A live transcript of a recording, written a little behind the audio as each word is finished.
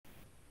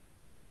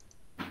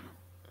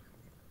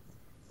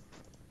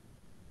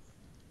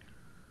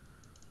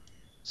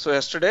So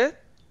yesterday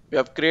we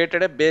have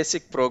created a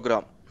basic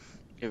program,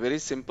 a very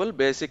simple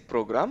basic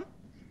program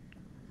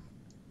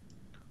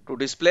to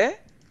display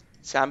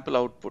sample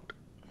output.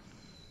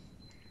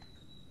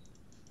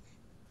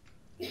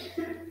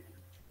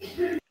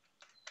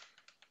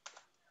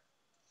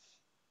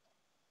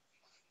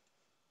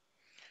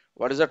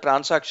 What is the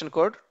transaction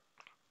code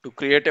to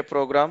create a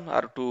program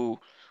or to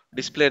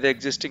display the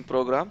existing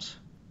programs?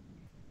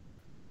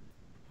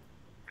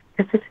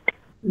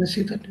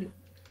 SC30.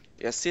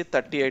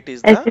 SC38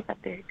 is the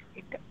SC38.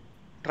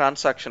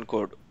 transaction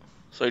code.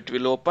 So it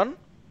will open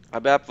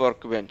ABAP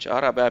Workbench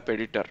or ABAP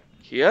Editor.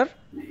 Here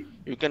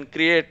you can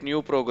create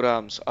new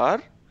programs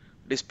or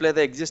display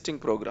the existing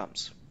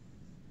programs.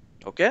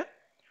 Okay.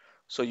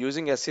 So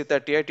using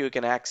SC38 you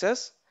can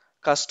access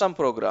custom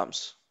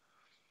programs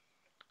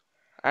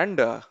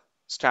and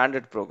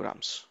standard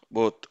programs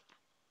both.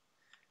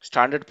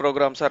 Standard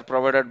programs are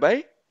provided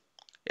by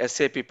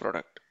SAP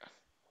product.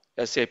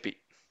 SAP.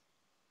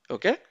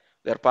 Okay.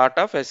 They are part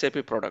of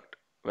SAP product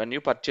when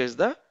you purchase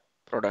the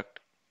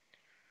product.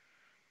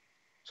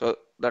 So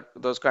that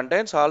those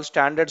contains all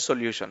standard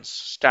solutions,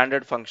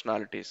 standard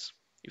functionalities.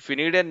 If we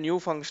need a new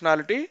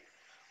functionality,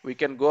 we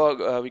can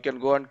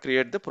go and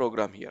create the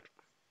program here.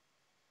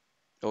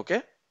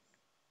 Okay,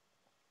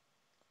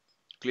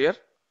 clear?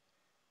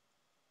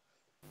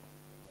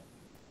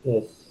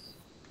 Yes.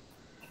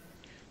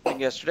 I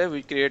think yesterday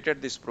we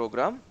created this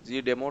program,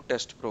 the demo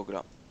test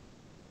program.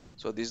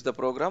 So this is the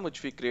program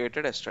which we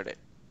created yesterday.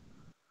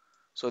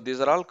 So these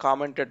are all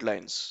commented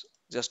lines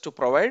just to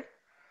provide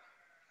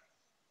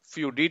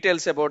few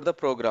details about the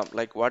program,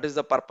 like what is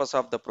the purpose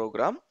of the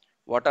program,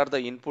 what are the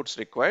inputs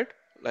required,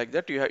 like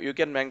that you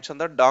can mention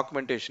the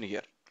documentation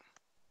here.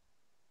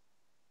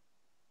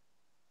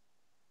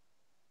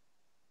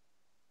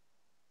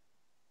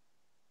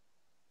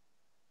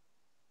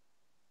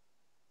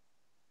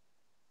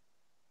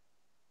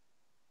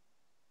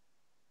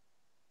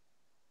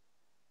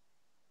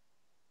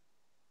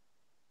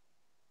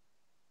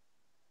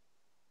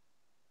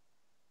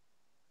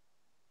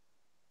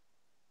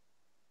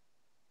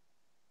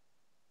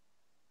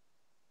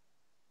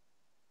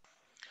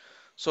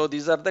 So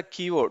these are the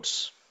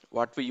keywords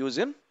what we use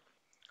in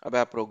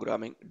ABAP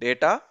programming.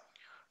 Data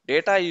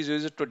is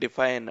used to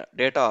define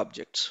data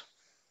objects.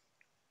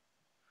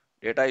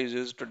 Data is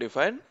used to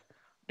define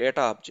data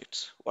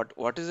objects.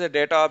 What is a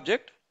data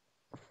object?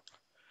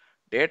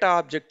 Data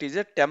object is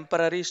a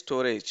temporary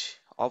storage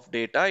of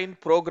data in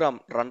program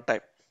runtime.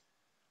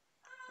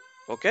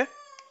 Okay.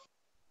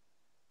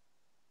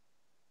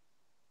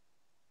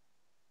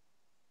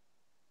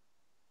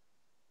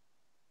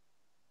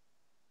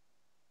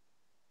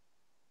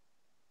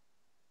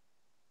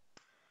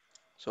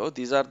 So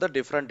these are the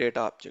different data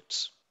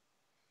objects.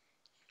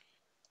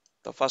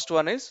 The first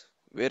one is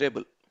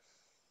variable.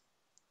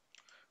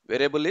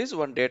 Variable is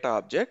one data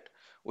object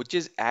which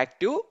is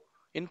active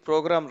in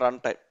program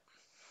runtime,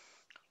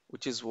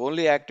 which is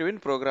only active in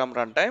program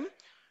runtime.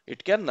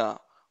 It can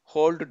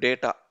hold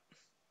data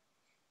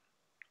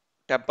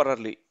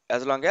temporarily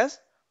as long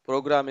as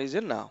program is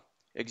in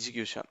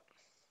execution.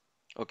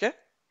 Okay.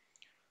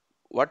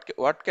 What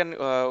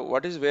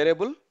is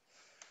variable?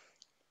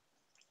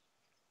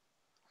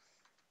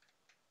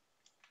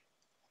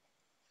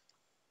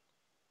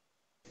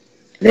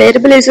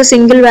 Variable is a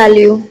single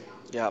value.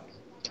 Yeah.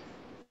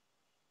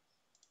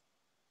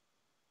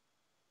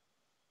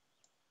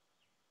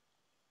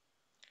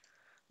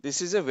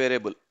 This is a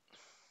variable.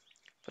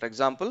 For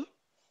example,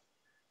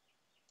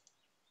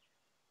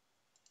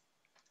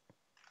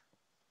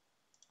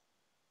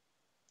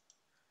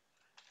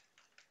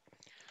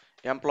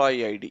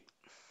 employee ID,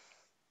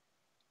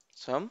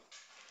 some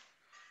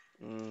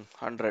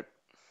 100.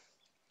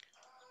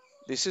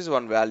 This is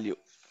one value.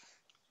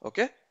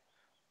 Okay.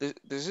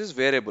 This is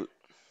variable.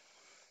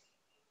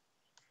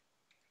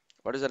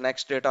 What is the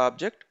next data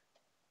object?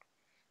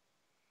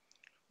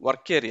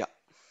 Work area.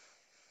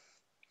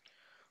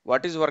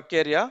 What is work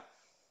area?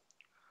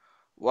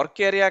 Work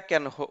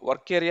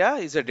area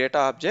is a data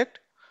object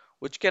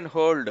which can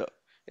hold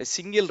a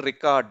single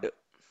record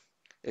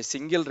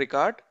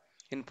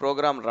in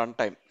program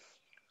runtime.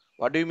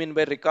 What do you mean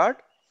by record?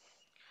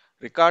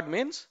 Record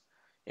means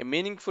a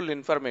meaningful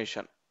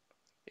information,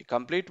 a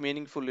complete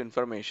meaningful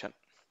information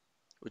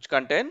which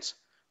contains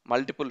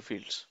multiple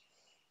fields.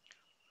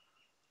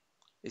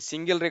 A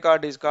single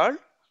record is called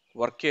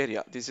work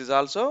area. This is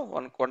also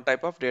one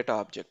type of data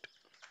object.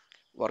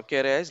 Work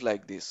area is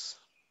like this.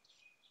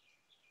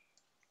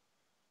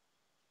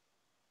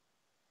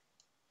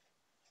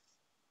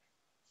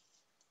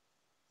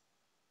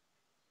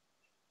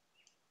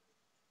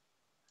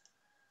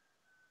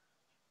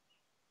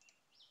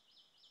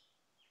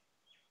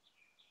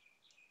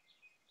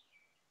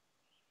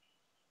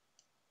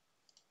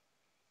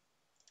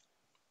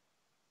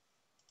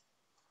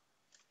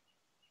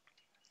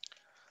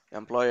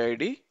 Employee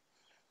ID,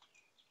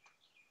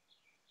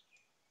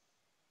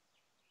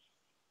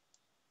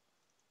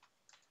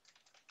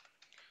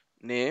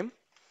 name,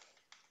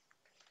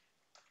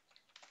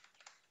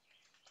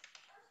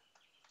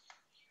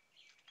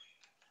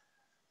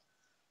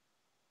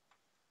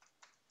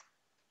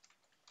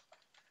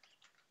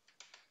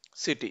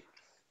 city.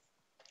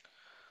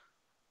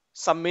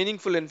 Some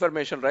meaningful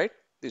information, right?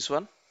 This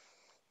one.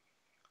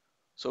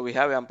 So we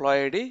have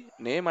employee ID,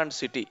 name and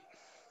city.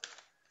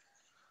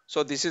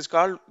 So this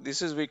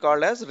is we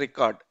call as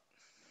record.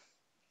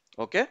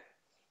 Okay.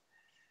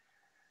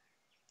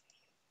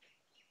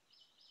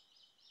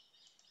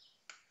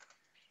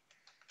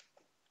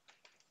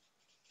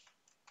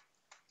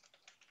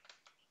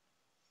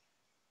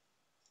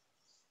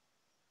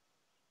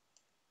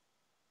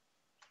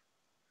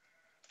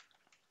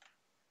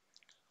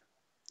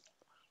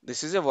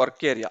 This is a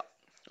work area.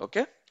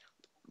 Okay.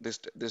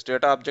 This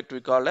data object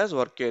we call as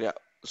work area.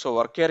 So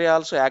work area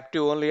also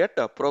active only at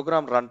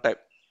program runtime.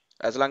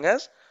 As long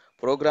as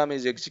program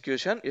is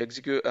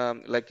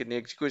like in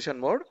execution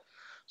mode.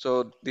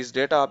 So these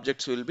data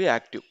objects will be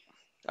active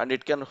and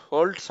it can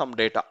hold some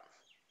data.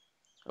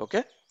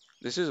 Okay.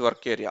 This is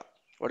work area.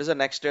 What is the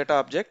next data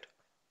object?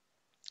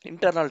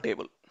 Internal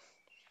table.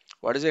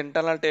 What is the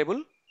internal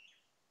table?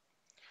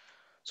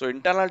 So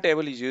internal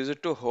table is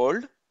used to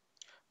hold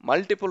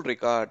multiple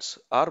records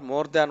or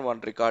more than one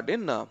record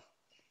in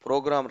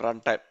program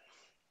runtime.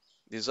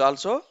 This is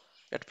also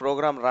at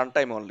program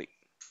runtime only.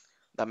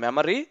 The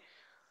memory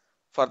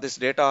for this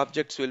data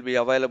objects will be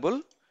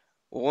available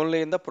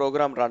only in the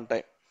program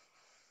runtime.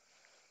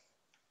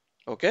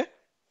 Okay.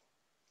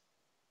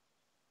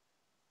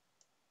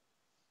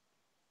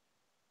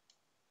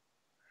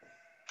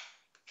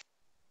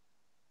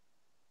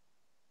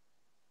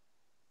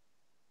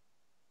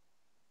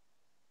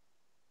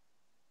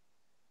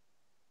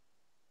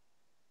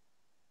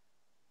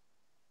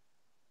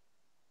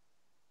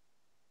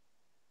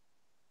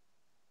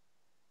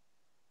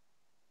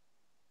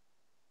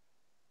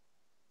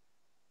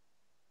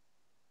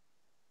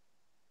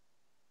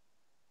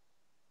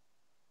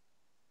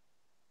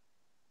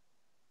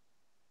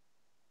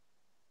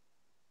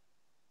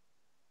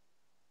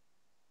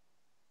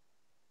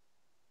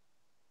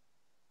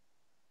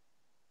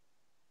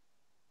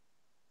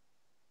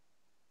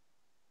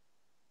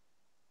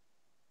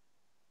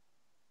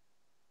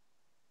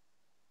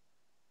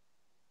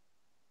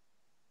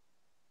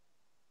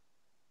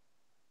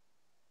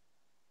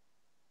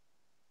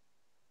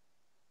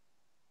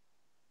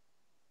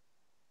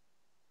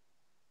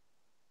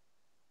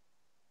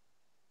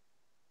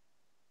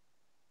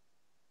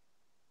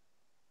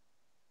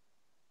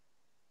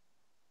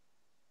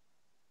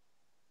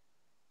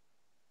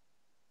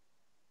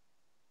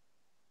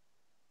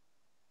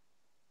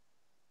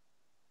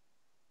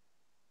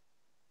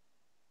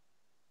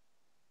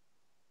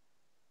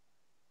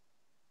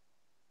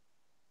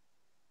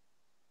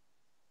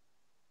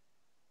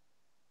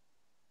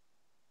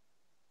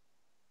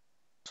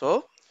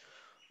 So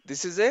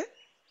this is a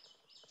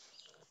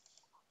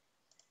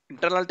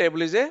internal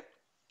table is a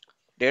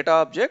data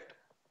object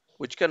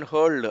which can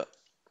hold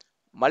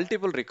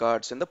multiple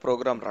records in the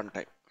program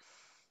runtime.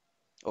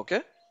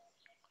 Okay.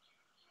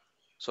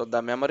 So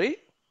the memory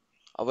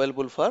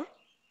available for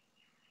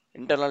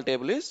internal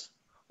table is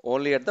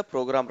only at the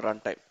program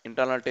runtime.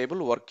 Internal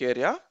table, work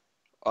area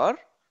or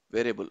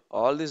variable.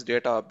 All these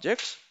data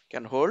objects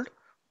can hold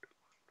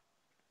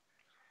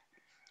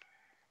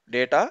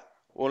data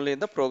only in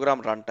the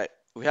program runtime.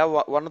 We have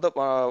one of the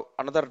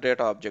another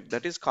data object,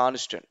 that is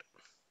constant.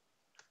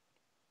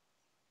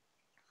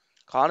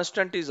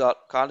 Constant is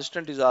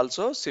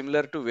also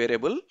similar to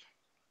variable,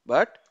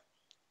 but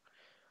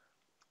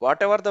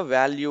whatever the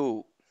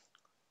value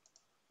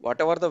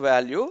whatever the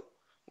value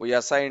we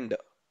assigned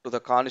to the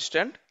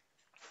constant,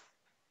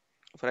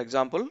 for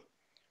example,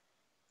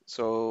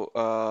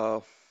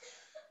 so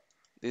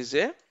this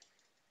is a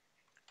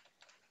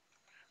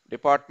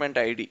department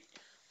ID.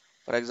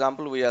 For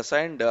example, we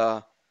assigned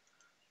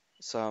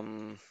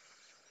some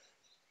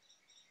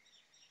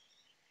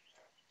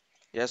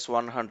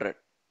S100.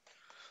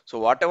 So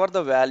whatever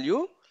the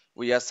value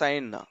we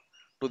assign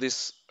to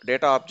this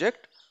data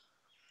object,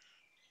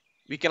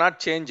 we cannot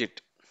change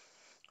it.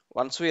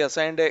 Once we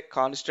assigned a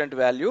constant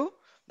value,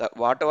 that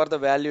whatever the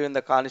value in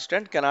the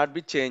constant cannot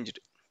be changed.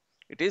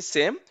 It is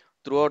same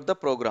throughout the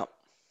program.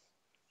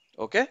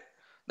 Okay,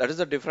 that is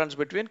the difference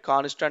between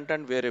constant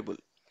and variable.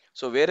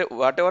 So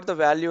whatever the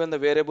value in the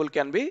variable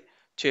can be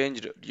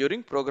changed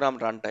during program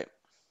runtime,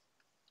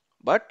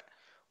 but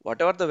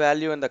whatever the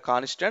value in the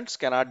constants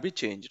cannot be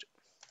changed.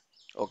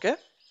 Okay,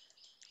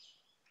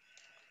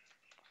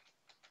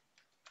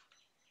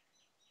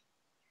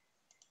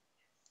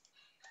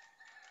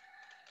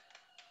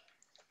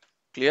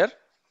 clear?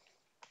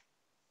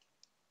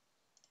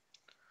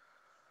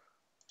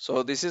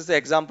 So this is the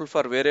example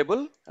for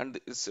variable, and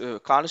this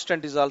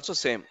constant is also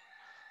same.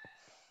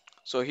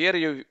 So here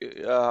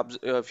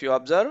if you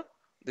observe,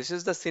 this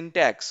is the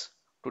syntax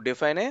to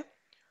define a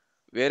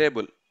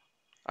variable,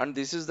 and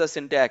this is the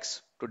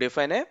syntax to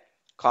define a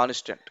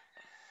constant.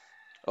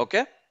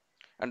 Okay,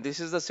 and this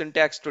is the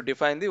syntax to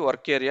define the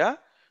work area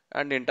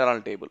and internal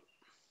table.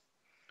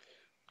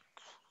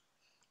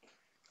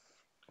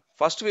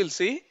 First we'll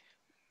see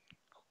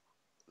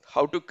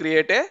how to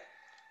create a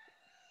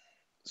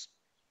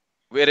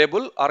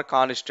variable or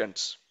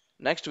constants.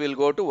 Next we'll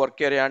go to work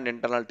area and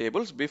internal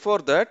tables. Before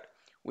that,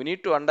 we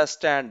need to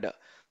understand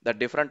the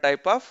different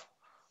type of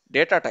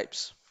data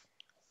types,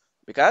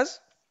 because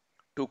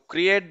to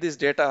create these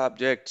data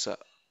objects,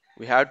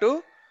 we have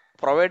to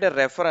provide a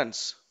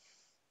reference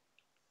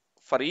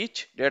for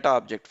each data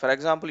object. For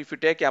example, if you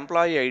take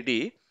employee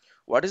ID,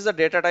 what is the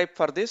data type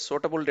for this?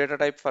 Suitable data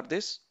type for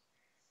this?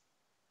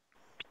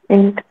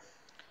 Int.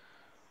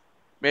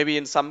 Maybe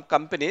in some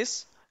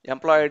companies,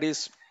 employee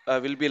IDs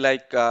will be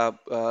like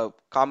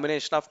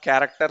combination of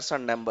characters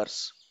and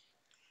numbers.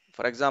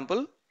 For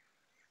example,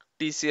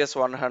 TCS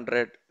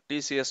 100,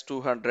 TCS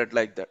 200,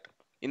 like that.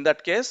 In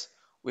that case,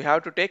 we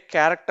have to take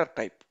character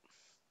type,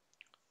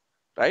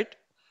 right?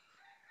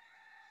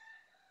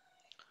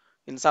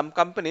 In some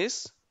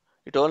companies,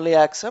 it only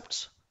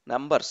accepts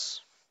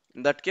numbers.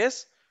 In that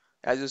case,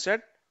 as you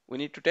said, we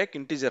need to take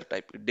integer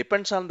type. It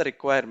depends on the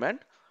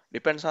requirement,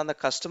 depends on the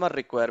customer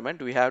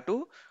requirement. We have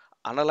to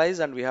analyze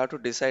and we have to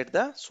decide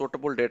the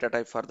suitable data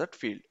type for that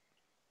field.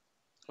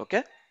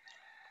 Okay.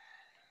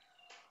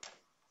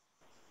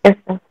 Yes,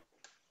 sir.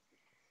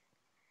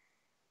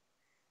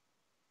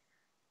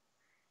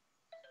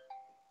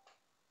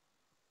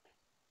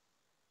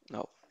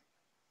 Now,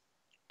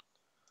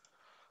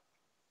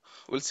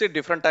 we'll see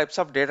different types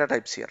of data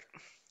types here.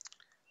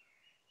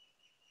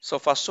 So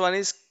first one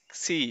is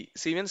C.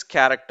 C means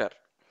character.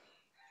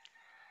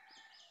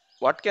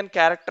 What can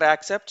character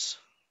accepts?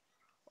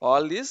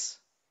 All these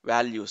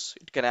values.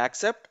 It can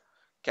accept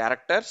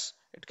characters,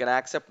 it can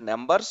accept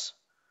numbers,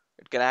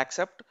 it can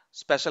accept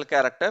special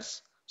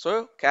characters.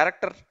 So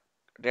character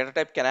data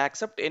type can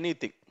accept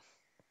anything,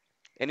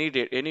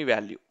 any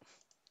value.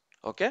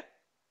 Okay,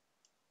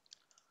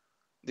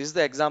 this is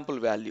the example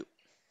value.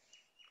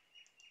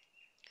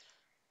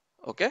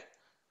 Okay,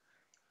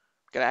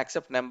 can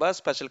accept numbers,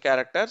 special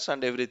characters,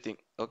 and everything.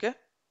 Okay,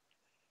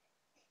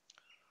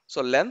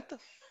 so length,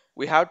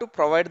 we have to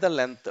provide the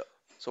length.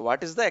 So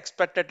what is the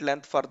expected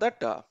length for that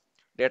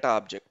data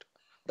object?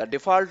 The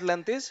default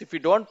length is, if you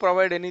don't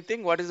provide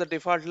anything, what is the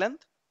default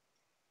length?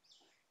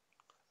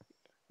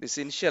 This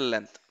initial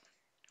length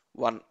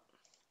 1.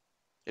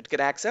 It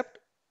can accept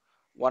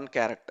one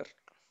character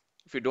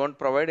if you don't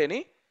provide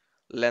any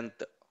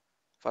length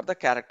for the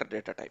character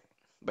data type.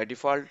 By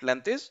default,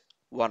 length is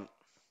 1.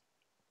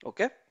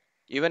 Okay,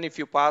 even if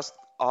you pass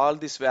all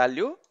this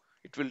value,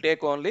 it will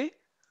take only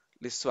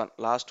this one,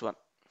 last one.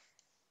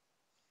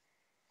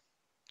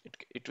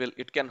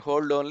 It can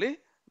hold only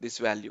this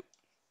value.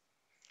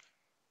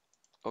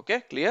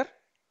 Okay, clear?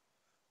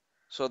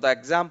 So the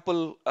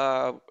example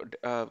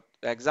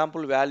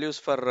values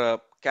for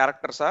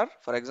characters are,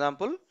 for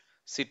example,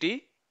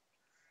 city,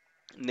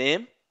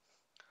 name.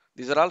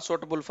 These are all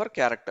suitable for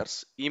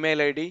characters.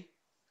 Email ID.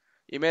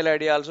 Email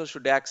ID also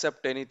should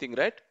accept anything,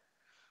 right?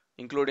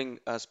 Including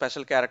a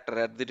special character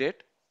at the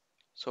rate.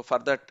 So for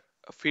that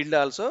field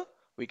also,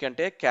 we can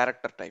take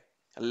character type.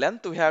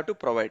 Length we have to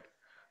provide.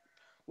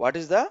 What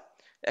is the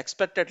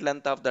expected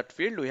length of that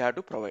field we have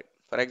to provide?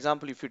 For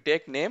example, if you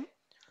take name,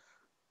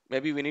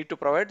 maybe we need to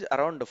provide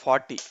around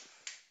 40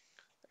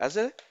 as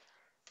a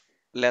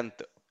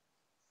length.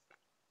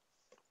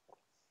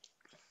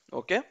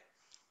 Okay.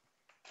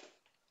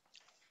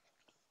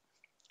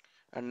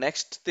 And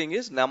next thing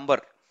is number.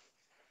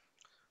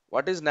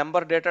 What is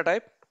number data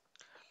type?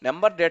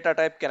 Number data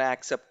type can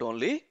accept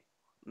only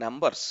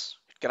numbers.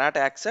 It cannot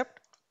accept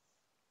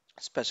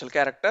special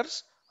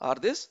characters or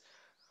this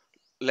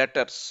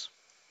letters.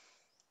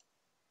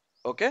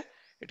 Okay,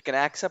 it can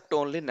accept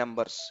only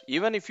numbers.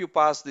 Even if you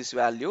pass this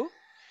value,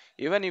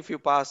 even if you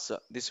pass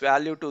this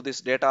value to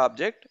this data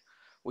object,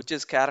 which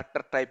is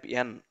character type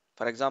n.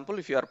 For example,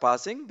 if you are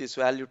passing this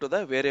value to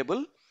the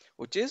variable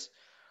which is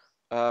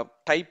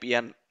type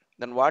n,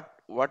 then what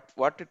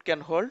it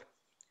can hold?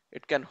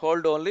 It can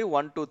hold only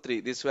 1, 2, 3,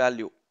 this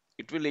value.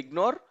 It will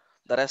ignore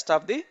the rest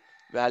of the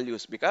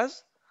values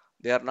because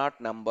they are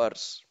not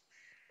numbers.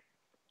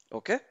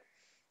 Okay.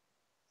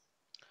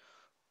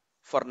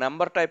 For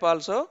number type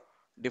also,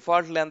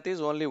 default length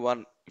is only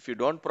 1. If you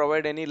don't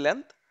provide any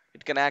length,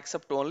 it can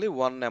accept only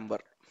one number.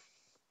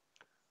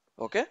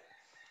 Okay.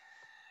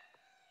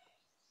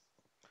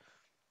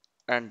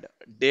 And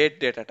date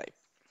data type.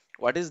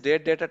 What is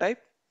date data type?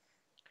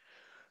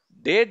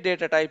 Date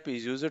data type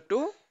is used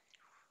to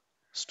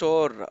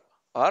store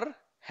or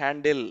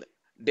handle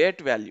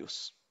date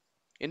values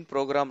in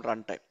program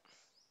runtime.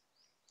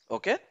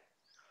 Okay.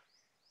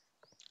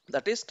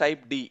 That is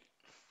type D.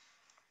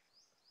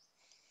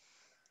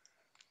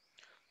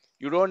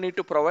 You don't need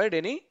to provide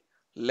any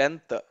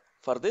length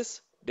for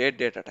this date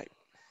data type.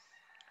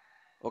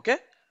 Okay.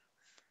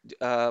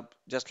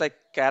 Just like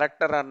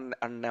character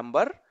and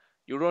number,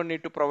 you don't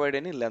need to provide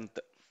any length.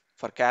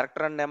 For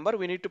character and number,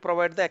 we need to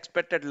provide the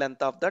expected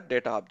length of the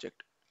data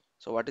object.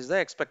 So what is the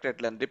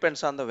expected length?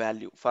 Depends on the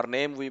value. For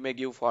name, we may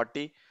give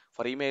 40.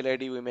 For email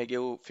ID, we may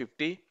give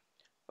 50.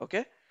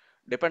 Okay.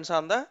 Depends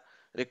on the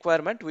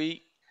requirement.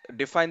 We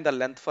define the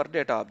length for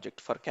data object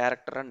for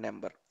character and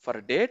number. For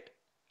date,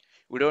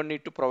 we don't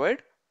need to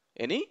provide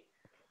any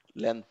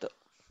length.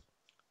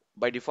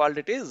 By default,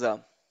 it is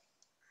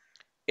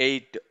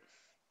 8.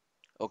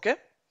 Okay.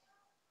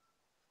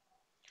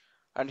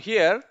 And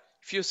here,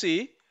 if you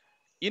see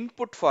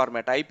input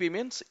format, IP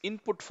means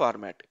input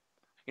format,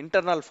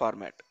 internal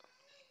format,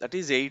 that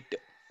is 8.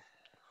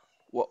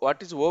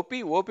 What is OP?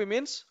 OP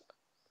means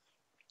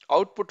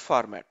output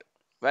format.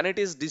 When it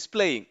is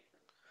displaying,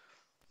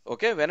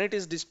 okay, when it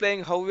is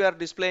displaying, how we are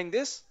displaying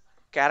this?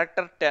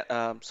 Character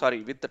 10,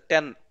 sorry, with the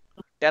 10.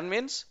 10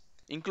 means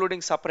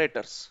including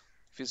separators.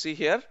 If you see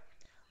here,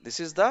 this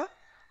is the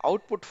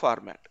output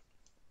format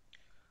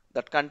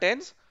that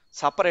contains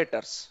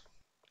separators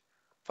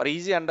for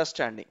easy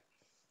understanding.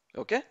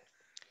 Okay.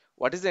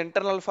 What is the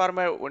internal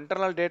format,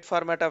 internal date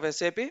format of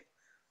SAP?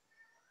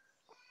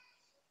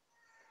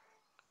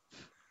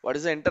 What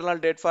is the internal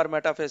date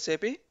format of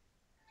SAP?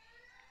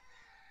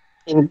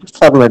 Input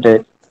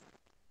formatted.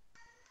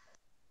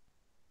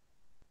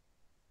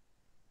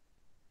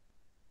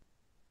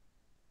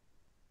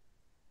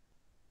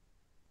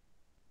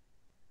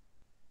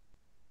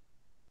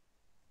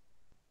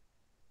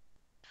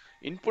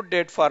 Input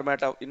date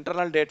format of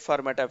internal date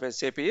format of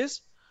SAP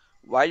is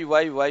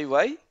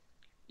MM.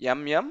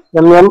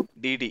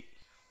 YYYYMMDD.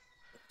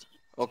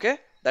 Okay,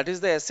 that is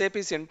the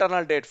SAP's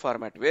internal date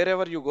format.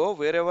 Wherever you go,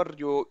 wherever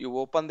you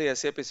open the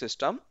SAP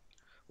system,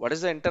 what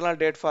is the internal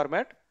date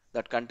format?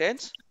 That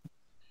contains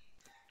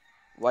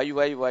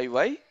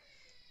YYYY.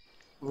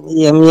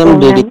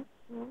 MMDD.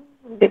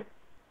 MM.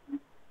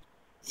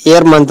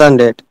 Year, month, and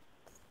date.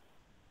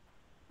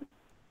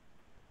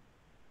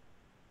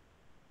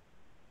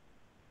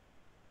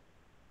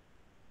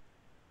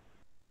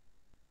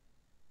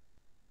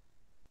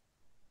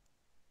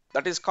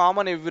 That is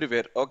common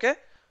everywhere. Okay,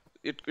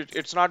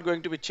 it's not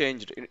going to be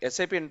changed.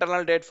 SAP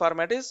internal date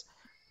format is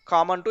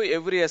common to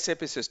every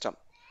SAP system.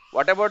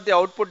 What about the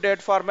output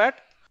date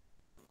format?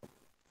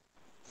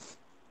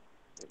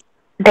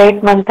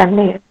 Date, month, and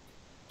year.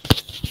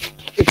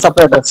 It's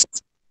separators.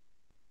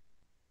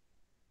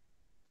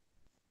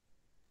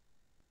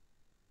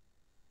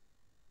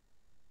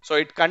 So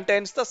it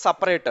contains the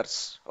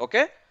separators.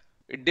 Okay,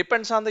 it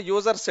depends on the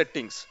user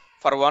settings.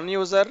 For one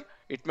user,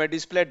 it may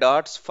display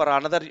dots. For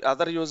another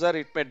other user,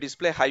 it may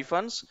display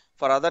hyphens.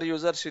 For other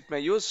users, it may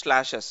use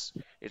slashes.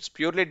 It's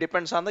purely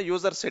depends on the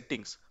user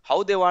settings,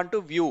 how they want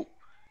to view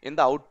in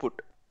the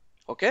output.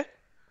 Okay,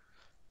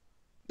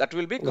 that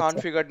will be Yes,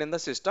 sir. configured in the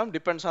system.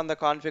 Depends on the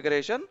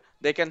configuration.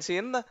 They can see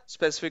in the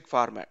specific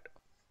format.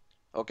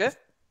 Okay,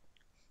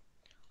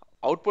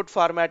 output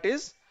format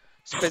is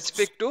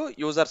specific to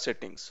user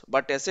settings,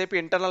 but SAP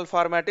internal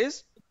format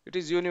is, it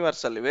is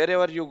universal.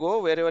 Wherever you go,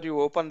 wherever you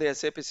open the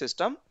SAP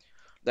system,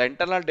 the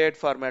internal date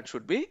format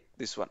should be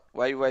this one,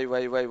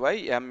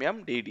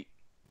 YYYYYMMDD.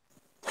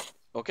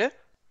 Okay,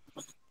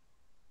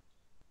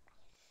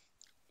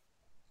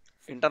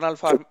 internal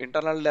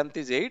length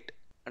is 8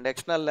 and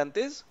external length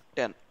is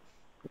 10.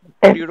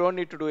 Here you don't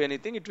need to do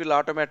anything, it will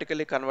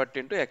automatically convert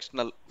into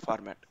external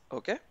format.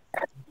 Okay,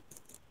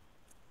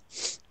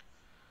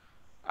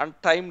 and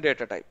time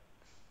data type.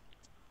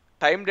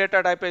 Time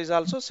data type is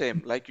also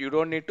same, like you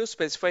don't need to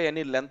specify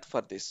any length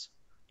for this.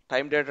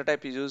 Time data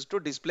type is used to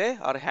display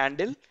or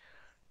handle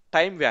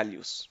time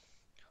values.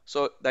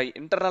 So the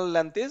internal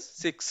length is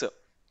 6,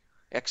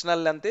 external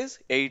length is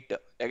 8.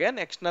 Again,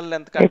 external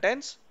length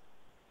contains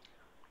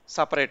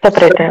separators,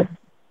 Separated.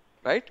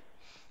 right?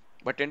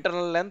 But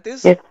internal length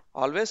is Yes.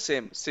 always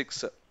same,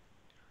 6.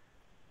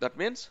 That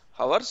means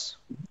hours,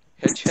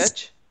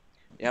 HH,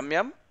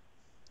 MM,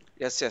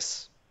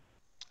 SS,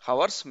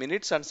 hours,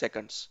 minutes and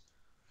seconds.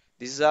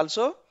 This is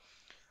also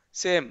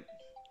same.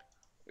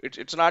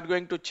 It's not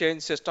going to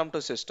change system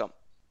to system.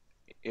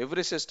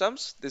 Every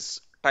systems,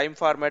 this time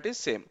format is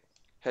same.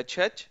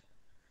 HH,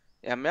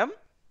 MM,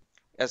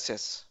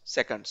 SS,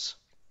 seconds.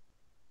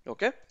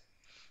 Okay.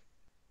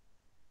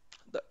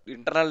 The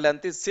internal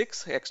length is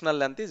 6, external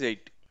length is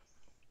 8.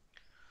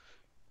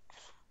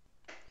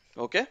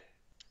 Okay.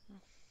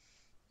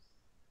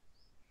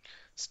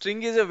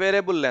 String is a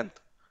variable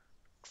length.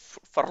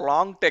 For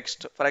long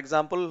text, for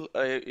example,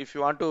 if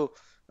you want to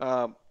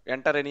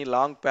enter any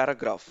long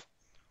paragraph,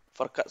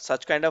 for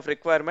such kind of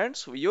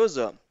requirements, we use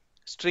a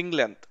string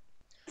length.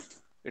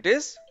 It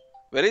is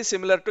very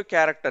similar to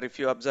character if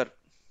you observe,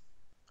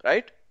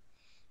 right?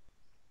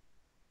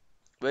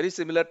 Very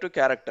similar to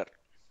character.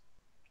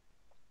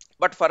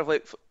 But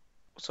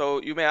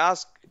so you may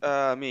ask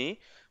me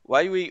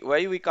why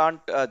we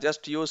can't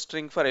just use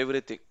string for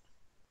everything?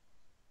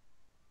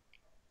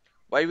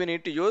 Why we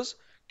need to use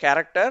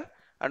character,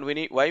 and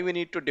why we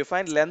need to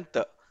define length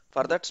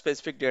for that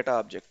specific data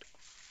object?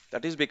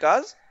 That is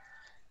because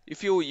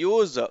if you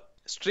use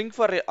string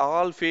for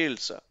all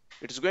fields,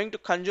 it is going to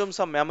consume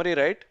some memory,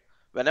 right?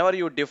 Whenever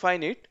you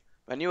define it,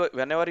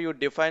 whenever you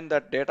define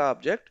that data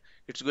object,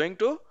 it's going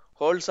to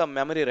hold some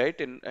memory, right?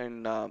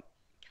 In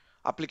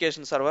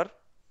application server,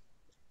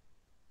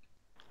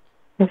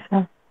 Yes,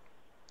 sir.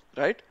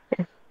 right?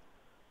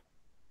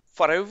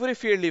 For every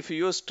field, if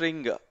you use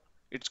string,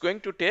 it's going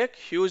to take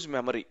huge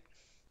memory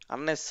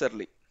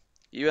unnecessarily,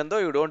 even though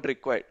you don't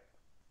require.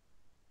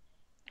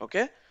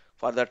 Okay,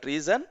 for that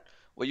reason,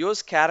 we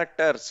use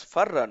characters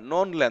for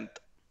known length.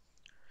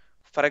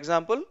 For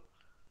example,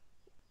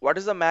 what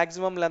is the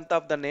maximum length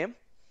of the name?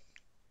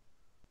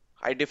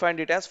 I defined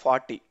it as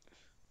 40,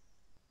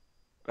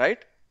 right?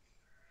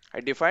 I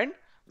defined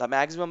the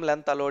maximum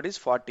length allowed is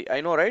 40. I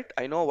know, right?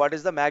 I know what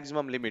is the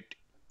maximum limit,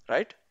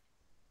 right?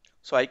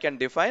 So I can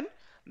define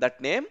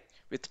that name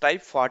with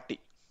type 40.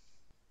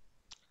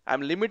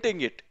 I'm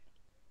limiting it.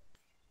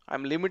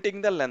 I'm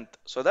limiting the length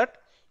so that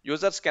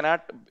users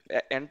cannot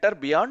enter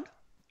beyond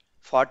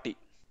 40.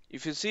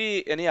 If you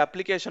see any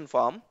application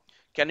form,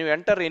 can you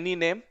enter any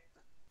name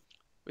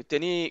with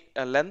any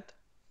length?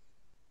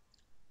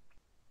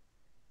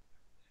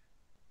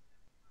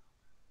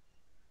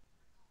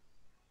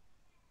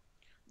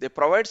 They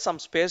provide some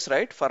space,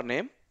 right, for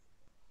name.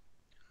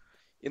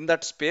 In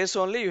that space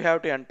only you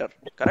have to enter,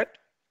 correct?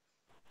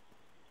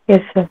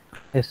 Yes, sir.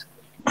 Yes.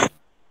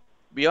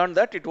 Beyond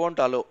that it won't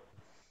allow.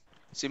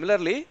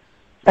 Similarly,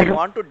 if you Hello.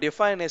 want to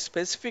define a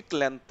specific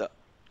length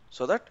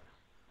so that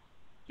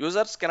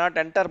users cannot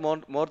enter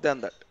more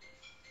than that.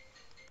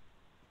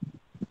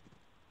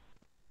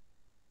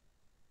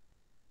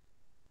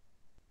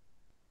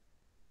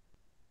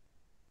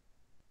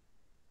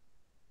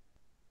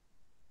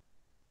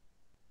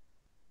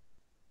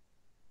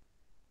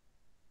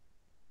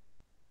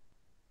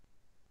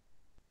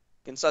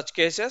 In such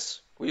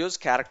cases, we use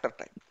character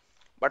type.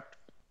 But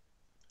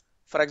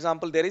for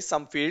example, there is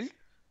some field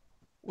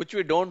which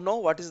we don't know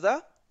what is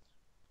the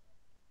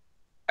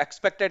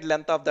expected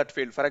length of that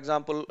field. For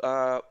example,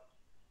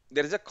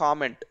 there is a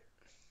comment.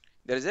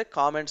 There is a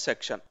comment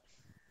section.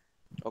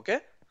 Okay,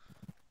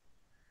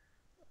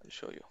 I'll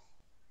show you.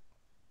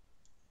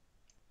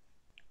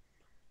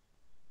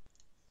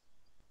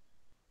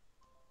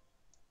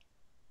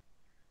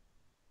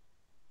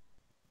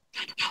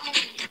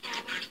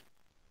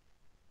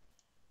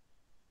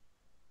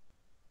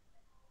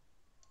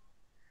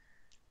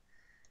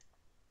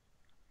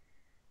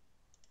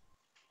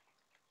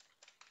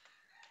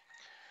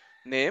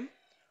 Name.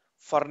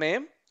 For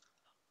name,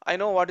 I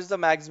know what is the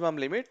maximum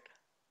limit.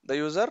 The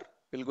user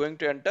will going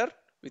to enter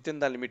within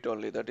the limit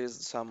only. That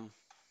is some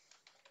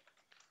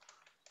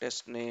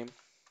test name.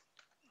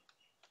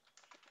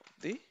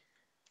 The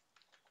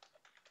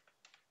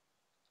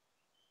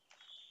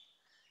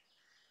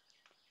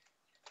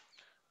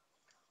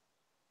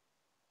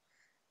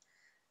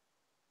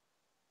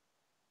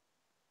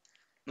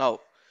now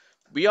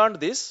beyond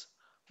this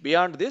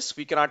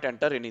we cannot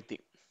enter anything.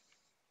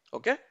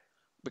 Okay,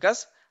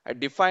 because I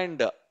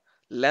defined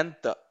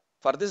length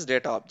for this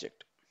data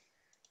object.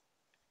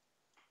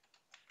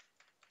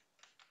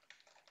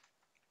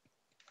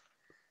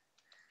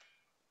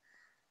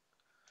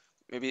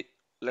 Maybe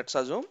let's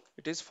assume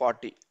it is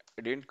 40.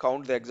 I didn't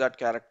count the exact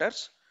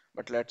characters,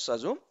 but let's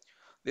assume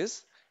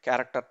this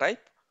character type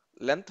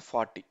length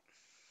 40.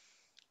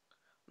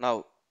 Now,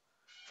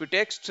 if we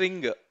take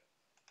string,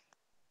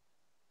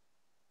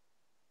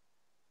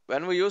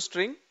 when we use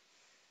string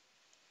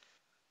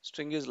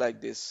is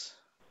like this.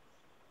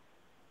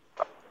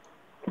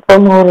 For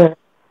more.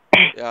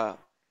 Yeah.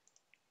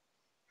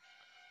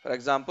 For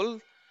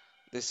example,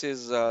 this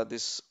is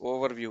this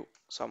overview,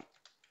 some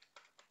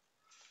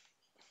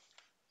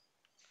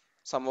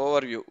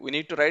overview. We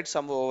need to write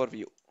some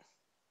overview.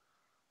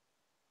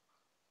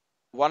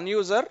 One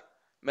user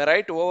may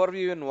write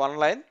overview in one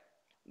line.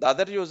 The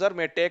other user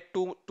may take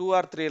two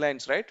or three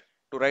lines, right,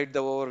 to write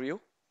the overview.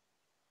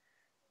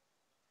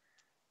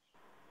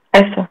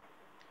 Yes, sir.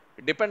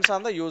 It depends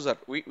on the user.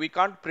 We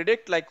can't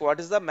predict like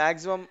what is the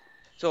maximum.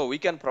 So we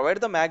can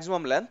provide the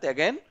maximum length.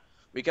 Again,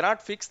 we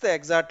cannot fix the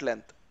exact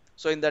length.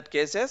 So in that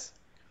cases,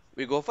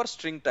 we go for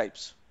string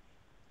types.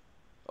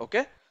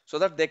 Okay, so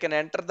that they can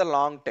enter the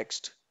long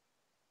text.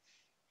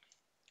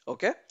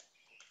 Okay.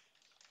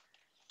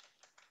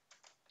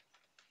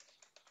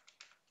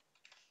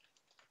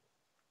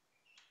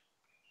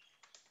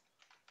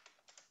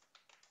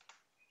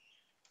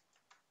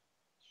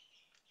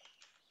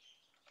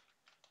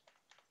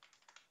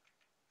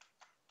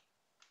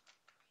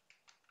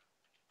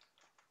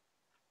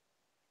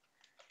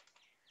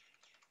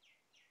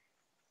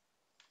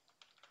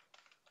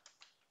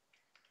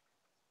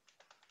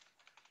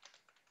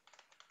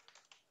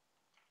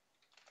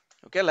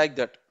 Okay, like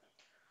that.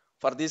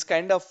 For this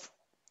kind of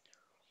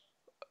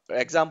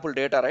example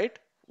data, right?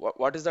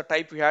 What is the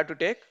type we have to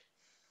take?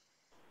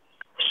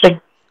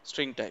 String.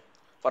 String type.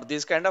 For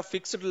this kind of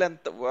fixed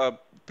length,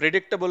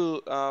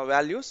 predictable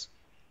values,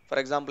 for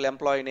example,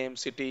 employee name,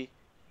 city,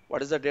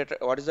 what is the data?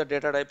 What is the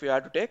data type you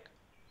have to take?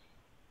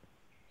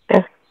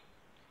 Yes.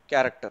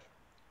 Character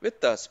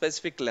with the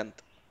specific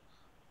length.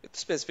 With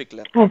specific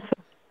length. Yes,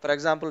 sir. For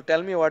example,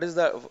 tell me what is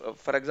the.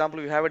 For example,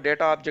 we have a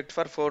data object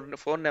for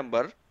phone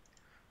number.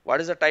 What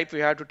is the type we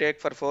have to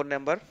take for phone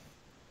number?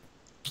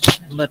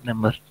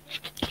 Number.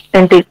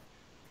 NT.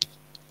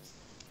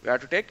 We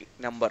have to take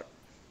number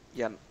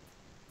n.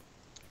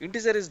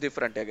 Integer is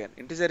different again.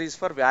 Integer is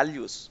for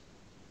values.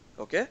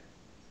 Okay.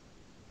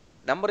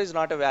 Number is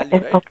not a value,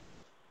 Yes, right? okay.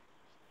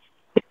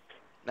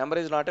 Number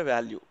is not a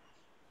value.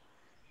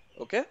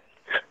 Okay.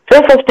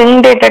 So for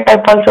string data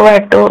type also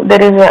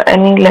there is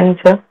any length,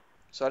 sir.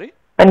 Sorry.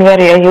 When we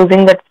are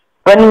using that,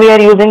 when we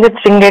are using the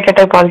string data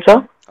type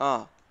also,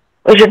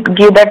 we should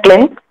give that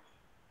length.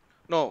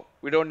 No.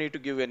 we don't need to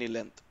give any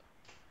length.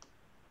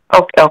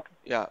 Okay, okay.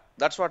 Yeah,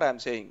 that's what I'm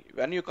saying.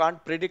 When you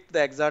can't predict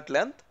the exact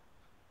length,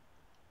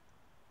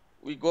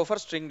 we go for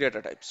string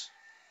data types.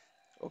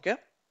 Okay,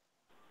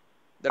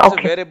 that is a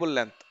Okay. variable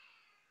length.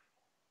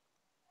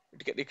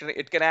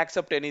 It can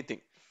accept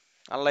anything,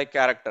 unlike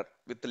character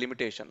with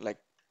limitation, like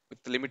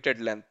with limited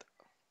length.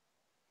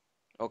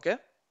 Okay,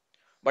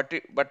 but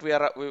we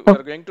are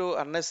going to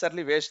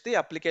unnecessarily waste the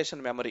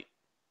application memory.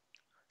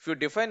 If you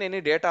define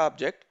any data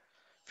object,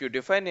 if you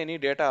define any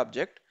data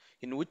object,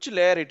 in which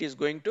layer it is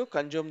going to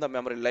consume the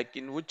memory, like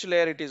in which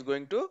layer it is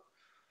going to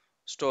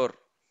store.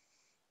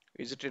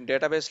 Is it in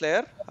database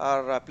layer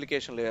or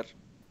application layer?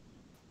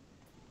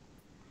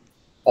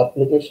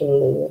 application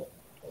layer.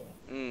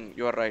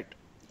 You are right.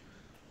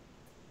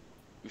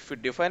 If you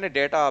define a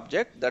data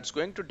object, that's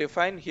going to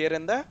define here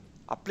in the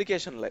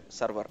application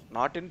server,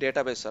 not in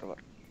database server.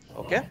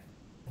 Okay,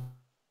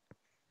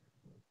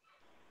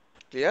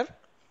 clear?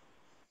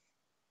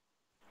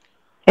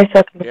 Yes,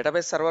 sir.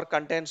 Database server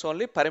contains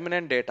only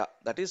permanent data,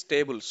 that is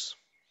tables.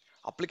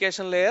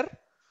 Application layer,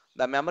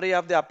 the memory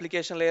of the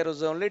application layer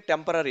is only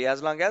temporary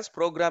as long as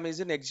program is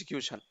in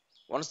execution.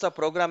 Once the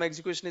program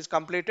execution is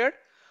completed,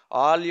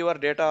 all your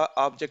data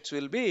objects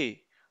will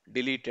be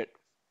deleted.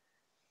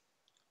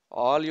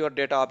 All your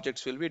data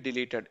objects will be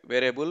deleted.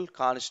 Variable,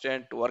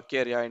 constant, work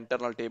area,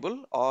 internal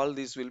table, all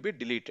these will be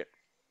deleted.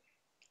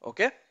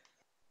 Okay.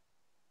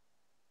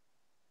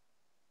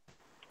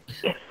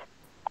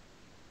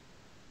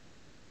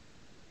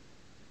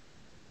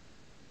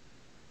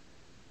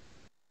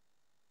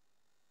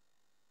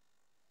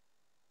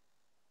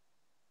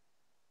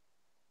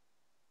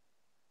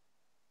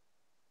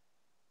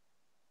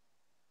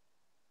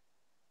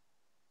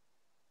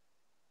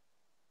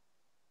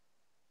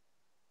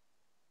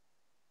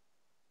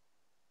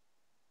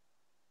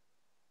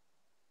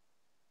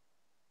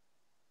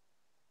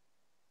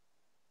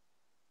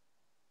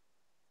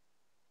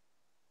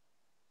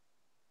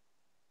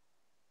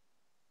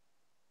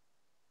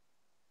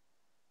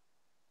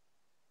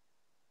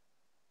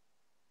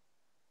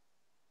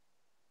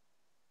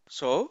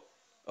 So,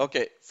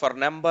 okay, for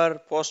number,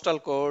 postal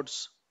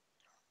codes,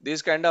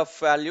 these kind of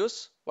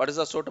values, what is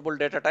the suitable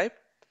data type?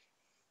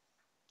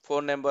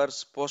 Phone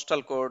numbers,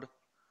 postal code.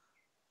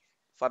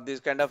 For these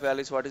kind of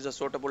values, what is the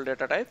suitable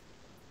data type?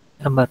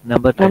 Number type.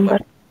 Number. Number.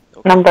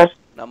 Okay, Number.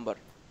 number.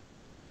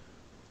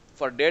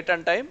 For date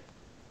and time,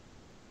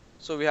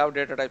 so we have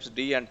data types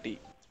D and T.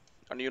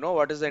 And you know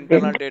what is the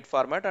internal Date. date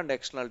format and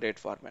external date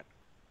format.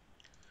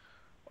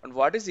 And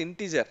what is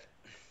integer?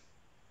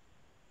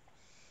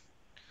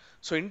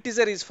 So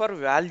integer is for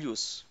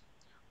values.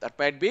 That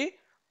might be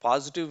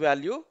positive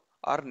value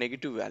or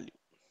negative value.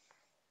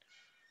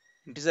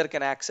 Integer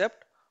can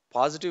accept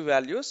positive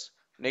values,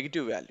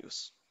 negative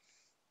values.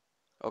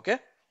 Okay.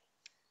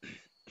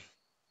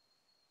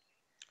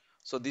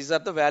 So these are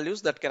the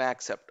values that can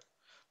accept.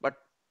 But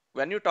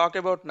when you talk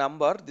about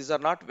number, these are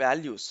not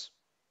values.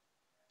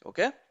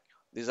 Okay.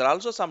 These are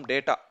also some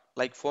data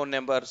like phone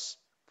numbers,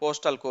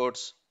 postal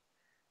codes.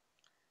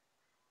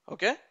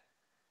 Okay.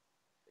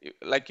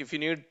 Like if you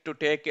need to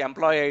take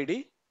employee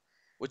ID,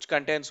 which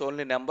contains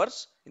only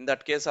numbers, in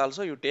that case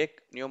also you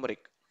take numeric.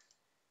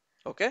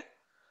 Okay.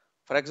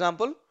 For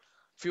example,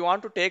 if you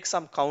want to take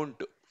some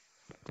count,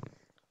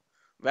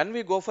 when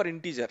we go for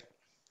integer,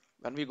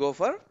 when we go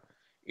for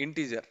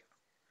integer,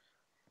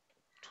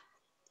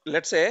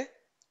 let's say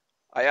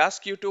I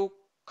ask you to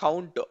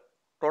count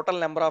total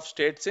number of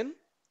states in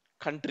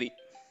country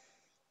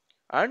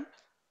and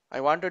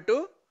I wanted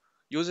to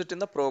use it in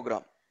the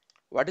program.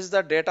 What is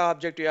the data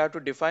object you have to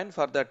define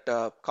for that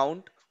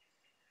count?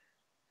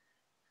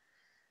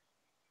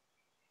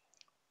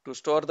 To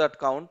store that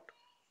count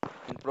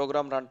in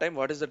program runtime,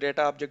 what is the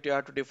data object you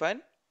have to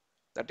define?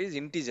 That is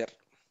integer.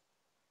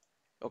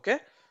 Okay.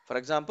 For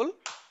example,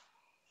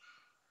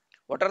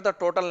 what are the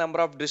total number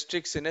of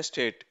districts in a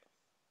state?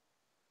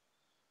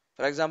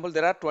 For example,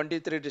 there are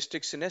 23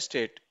 districts in a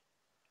state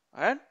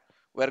and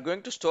we are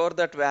going to store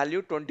that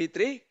value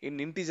 23 in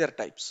integer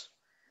types.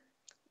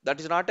 That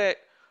is not a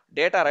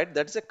data, right?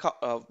 That is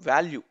a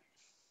value,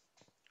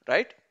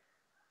 right?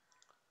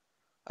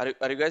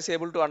 Are you guys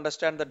able to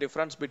understand the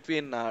difference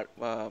between uh,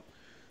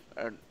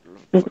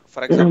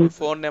 for example, Num-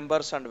 phone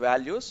numbers and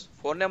values?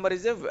 Phone number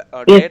is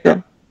a Yes, data.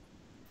 sir.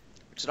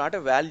 It's not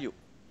a value.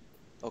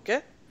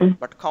 Okay. Mm.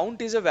 But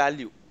count is a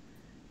value.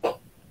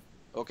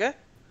 Okay.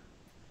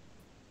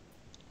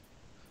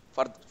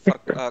 For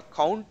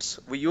counts,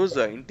 we use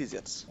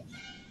integers.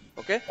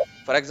 Okay.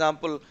 For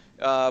example,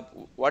 uh,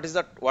 what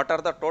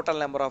are the total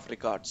number of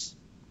records?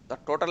 The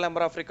total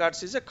number of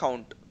records is a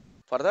count.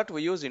 For that,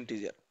 we use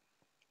integer.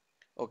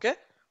 Okay.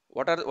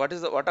 What are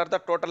the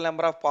total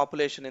number of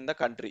population in the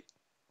country?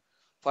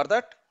 For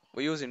that,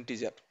 we use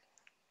integer.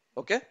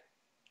 Okay.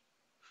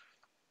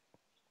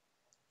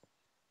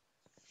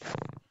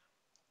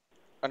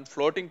 And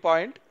floating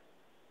point,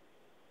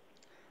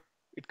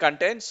 it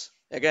contains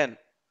again,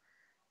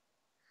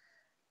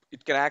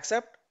 it can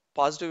accept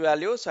positive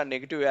values and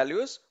negative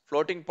values,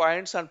 floating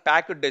points and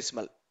packed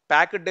decimal.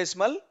 Packed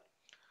decimal,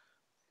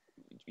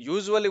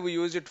 Usually we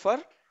use it for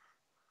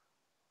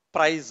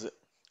price,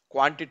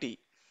 quantity.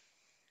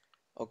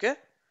 Okay.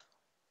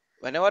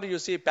 Whenever you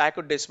see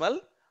packed decimal,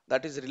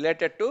 that is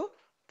related to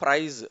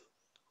price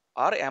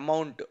or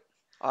amount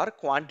or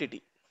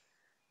quantity.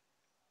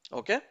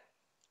 Okay.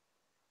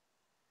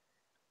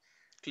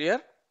 Clear?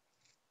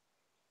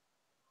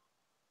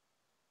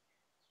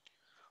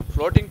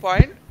 Floating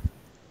point,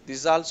 this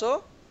is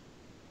also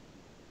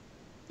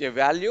a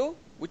value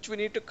which we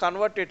need to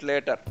convert it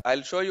later.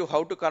 I'll show you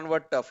how to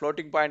convert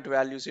floating point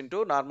values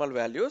into normal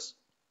values.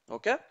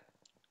 Okay.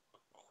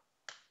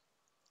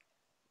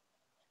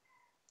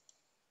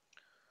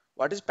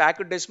 What is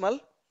packed decimal?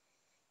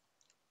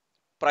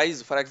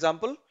 Price. For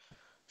example,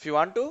 if you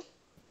want to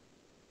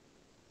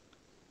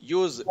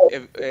use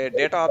a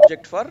data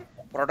object for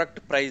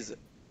product price,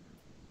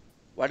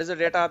 what is the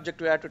data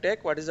object we have to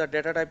take? What is the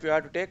data type we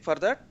have to take for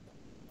that?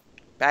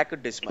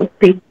 Packed decimal,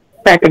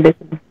 Packed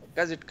decimal.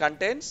 because it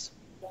contains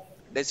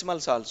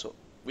decimals also.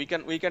 We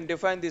can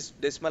define these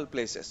decimal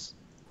places,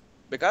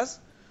 because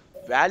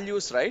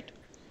values, right?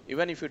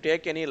 Even if you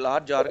take any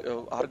large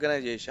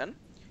organization,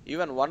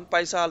 even 1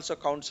 paisa also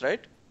counts, right?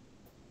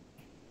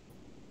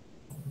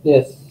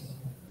 Yes.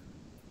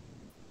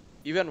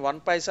 Even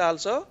 1 paisa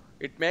also,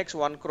 it makes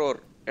 1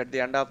 crore at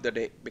the end of the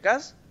day,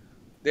 because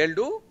they'll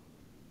do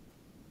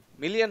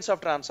millions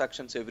of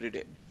transactions every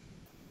day,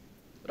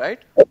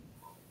 right?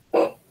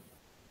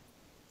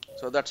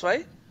 So that's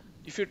why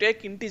if you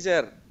take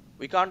integer,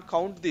 we can't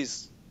count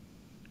this.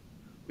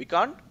 We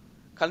can't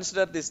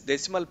consider these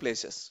decimal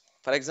places.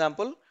 For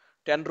example,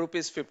 10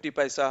 rupees 50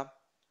 paisa,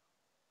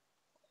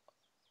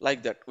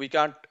 like that. We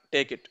can't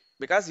take it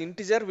because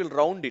integer will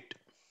round it.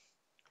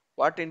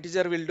 What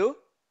integer will do?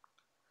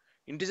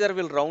 Integer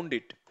will round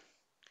it.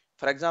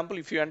 For example,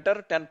 if you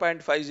enter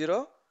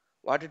 10.50,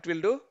 what it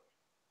will do?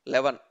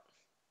 11.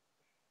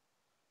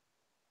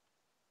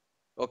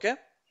 Okay?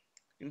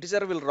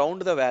 Integer will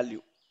round the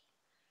value.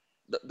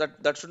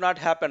 That should not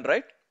happen,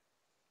 right?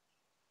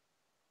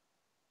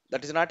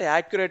 That is not an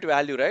accurate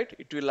value, right?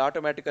 It will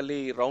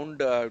automatically round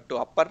to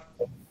upper.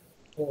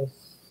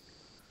 Yes.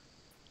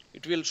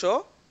 It will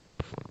show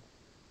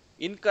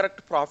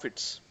incorrect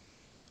profits,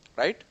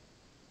 right?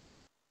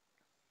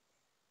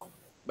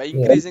 By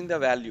Yeah. increasing the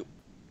value,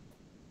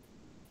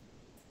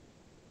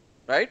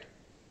 right?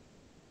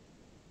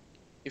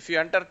 If you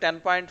enter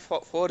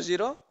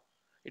 10.40,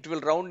 it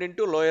will round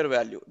into lower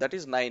value, that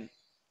is 9.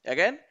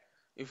 Again,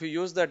 if you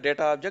use the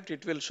data object,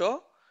 it will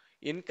show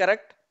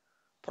incorrect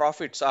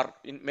profits or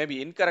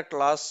maybe incorrect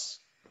loss.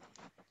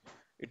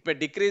 It may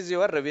decrease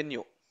your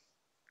revenue.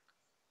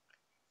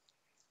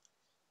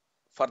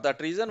 For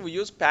that reason, we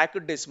use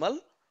packed decimal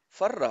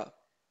for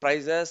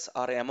prices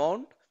or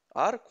amount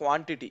or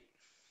quantity.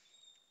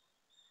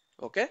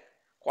 Okay.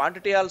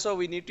 Quantity also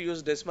we need to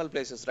use decimal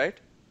places, right?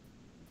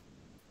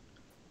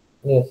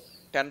 Yes.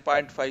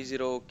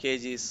 10.50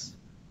 kgs.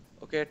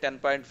 Okay.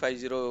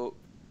 10.50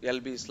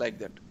 lbs, like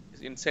that.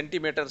 In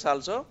centimeters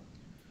also,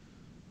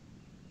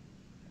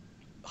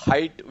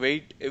 height,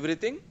 weight,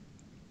 everything,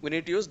 we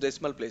need to use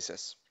decimal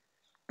places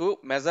to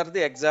measure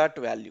the exact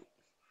value.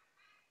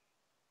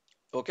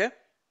 Okay.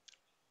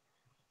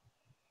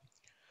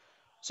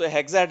 So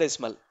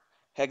hexadecimal.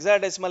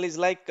 Hexadecimal is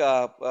like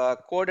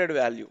coded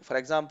value. For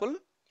example,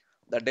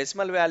 the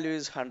decimal value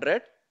is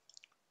 100.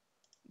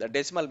 The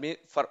decimal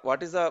for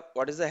what is the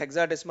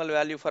hexadecimal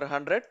value for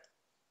 100?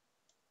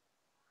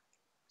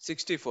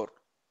 64.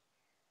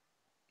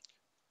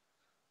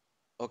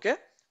 Okay.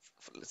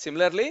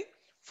 Similarly,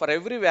 for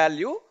every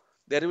value,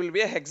 there will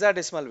be a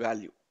hexadecimal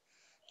value.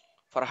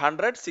 For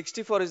 100,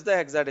 64 is the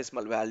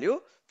hexadecimal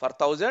value. For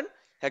 1000,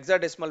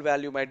 hexadecimal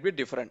value might be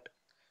different.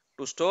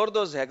 To store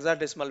those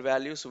hexadecimal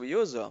values, we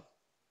use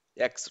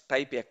X,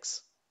 type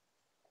X.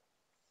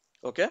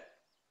 Okay.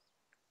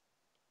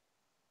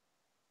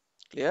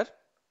 Clear?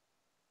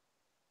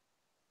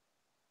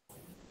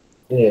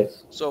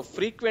 Yes. So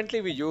frequently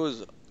we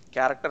use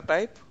character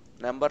type,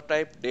 number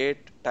type,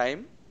 date,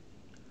 time,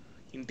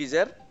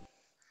 integer,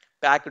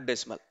 packed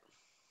decimal.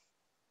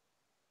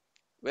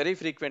 Very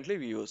frequently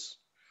we use.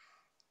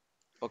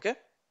 Okay.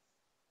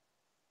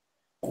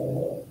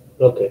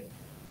 Okay.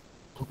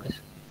 Okay,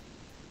 sir.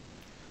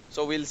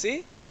 So we'll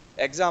see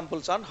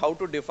examples on how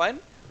to define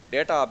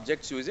data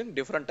objects using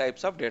different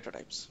types of data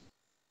types.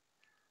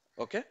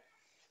 Okay.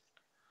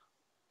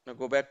 Now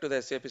go back to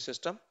the SAP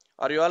system.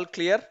 Are you all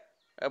clear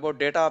about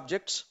data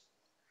objects?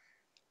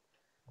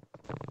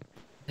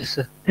 Yes,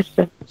 sir. Yes,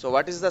 sir. So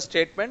what is the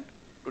statement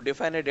to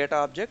define a data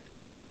object?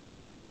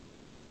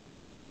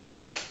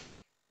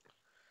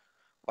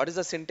 What is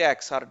the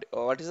syntax or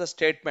what is the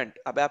statement,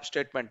 ABAP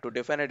statement to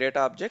define a data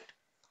object?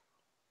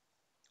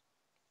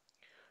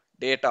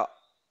 Data.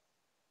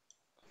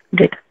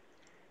 Data.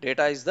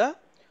 Data is the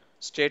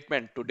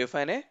statement to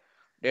define a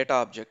data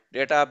object.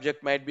 Data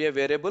object might be a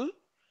variable,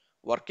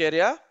 work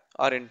area,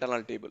 or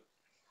internal table.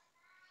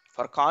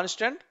 For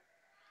constant,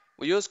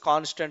 we use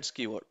constants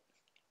keyword.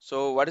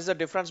 So what is the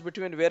difference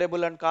between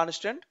variable and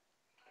constant?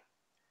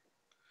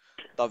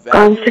 The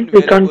value in Constant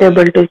we can't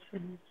variable, able to.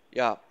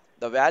 yeah,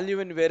 The value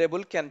in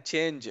variable can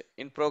change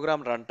in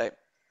program runtime.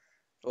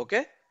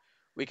 Okay,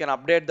 we can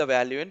update the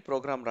value in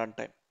program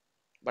runtime.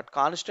 But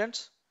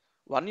constants,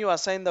 once you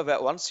assign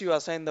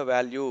the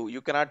value,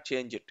 you cannot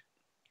change it.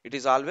 It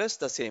is always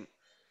the same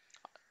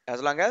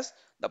as long as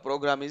the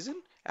program is in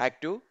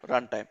active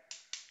runtime.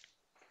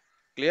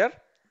 Clear?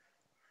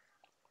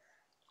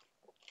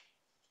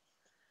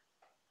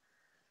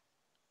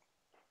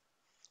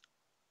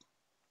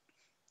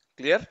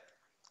 Clear?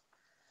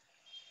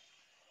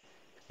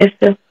 Yes,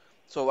 sir.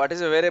 So what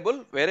is a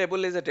variable?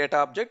 Variable is a data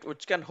object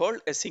which can hold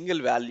a single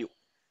value.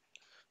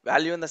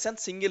 Value in the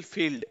sense single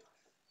field.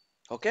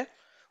 Okay.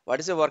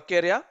 What is a work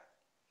area?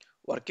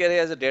 Work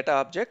area is a data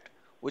object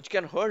which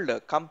can hold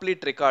a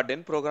complete record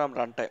in program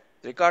runtime.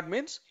 Record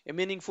means a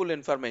meaningful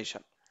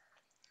information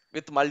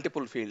with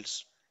multiple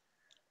fields.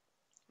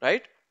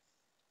 Right?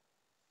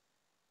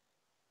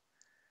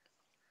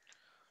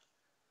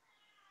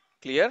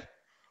 Clear?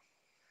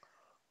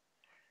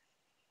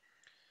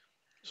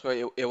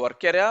 So a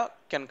work area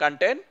can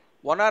contain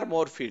one or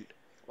more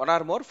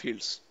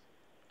fields.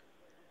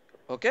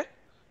 Okay.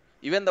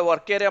 Even the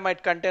work area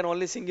might contain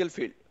only single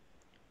field.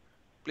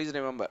 Please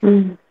remember.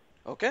 Mm.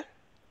 Okay.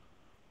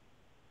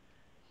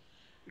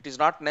 It is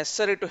not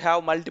necessary to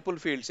have multiple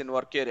fields in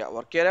work area.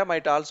 Work area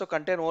might also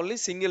contain only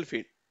single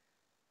field.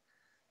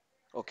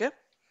 Okay.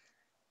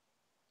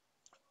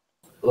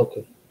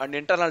 Okay. And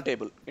internal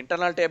table.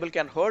 Internal table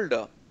can hold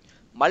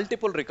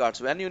multiple records.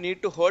 When you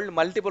need to hold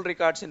multiple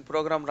records in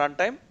program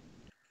runtime,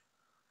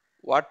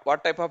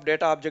 what type of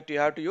data object you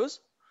have to use?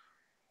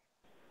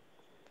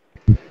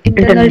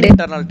 Internal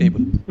Internal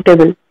table.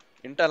 table.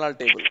 Internal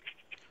table.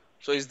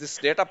 So is this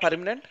data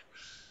permanent?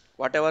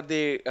 Whatever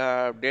the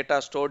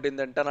data stored in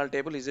the internal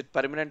table, is it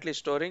permanently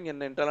storing in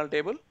the internal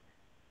table?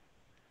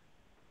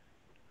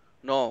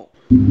 No.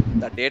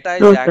 The data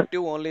is No, sir.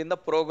 active only in the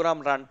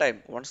program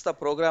runtime. Once the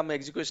program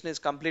execution is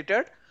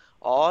completed,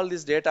 all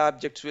these data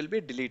objects will be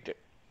deleted.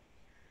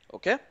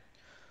 Okay.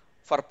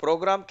 For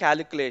program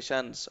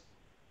calculations,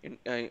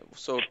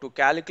 so to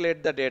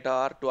calculate the data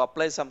or to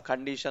apply some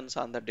conditions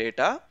on the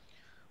data,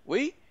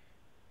 we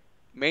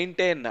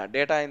maintain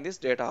data in these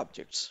data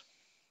objects.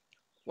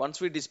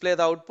 Once we display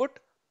the output,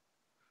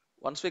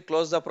 once we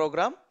close the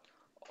program,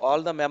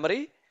 all the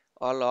memory,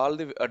 all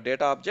the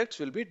data objects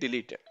will be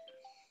deleted.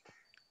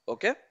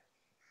 Okay,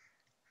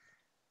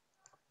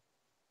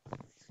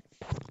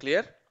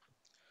 clear?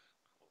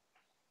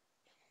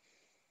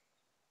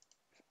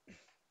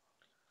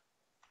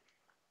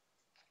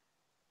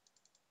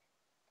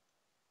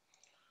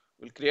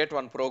 We'll create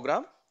one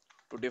program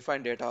to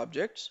define data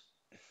objects.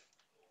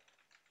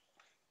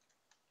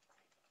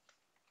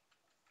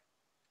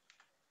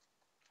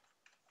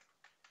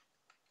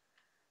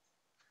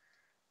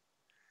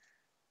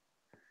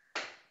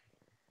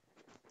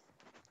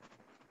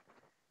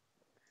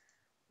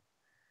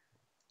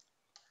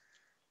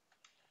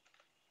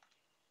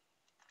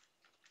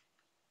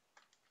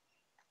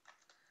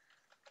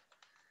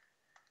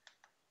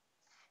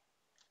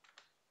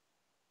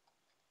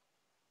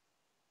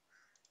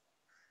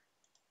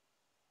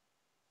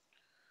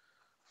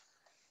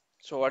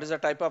 So what is the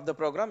type of the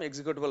program?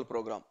 Executable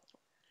program.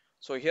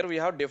 So here we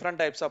have different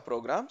types of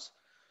programs,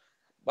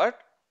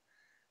 but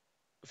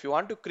if you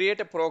want to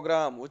create a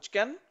program which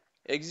can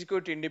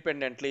execute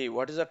independently,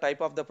 what is the type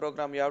of the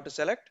program you have to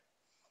select?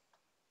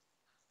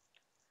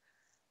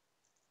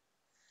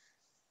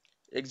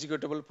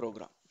 Executable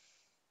program.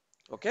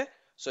 Okay,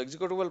 so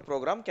executable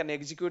program can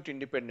execute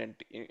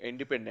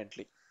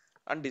independently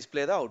and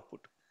display the output.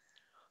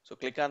 So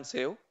click on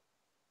save.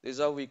 This is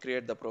how we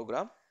create the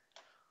program.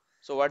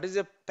 So what is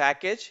a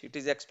package? It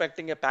is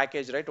expecting a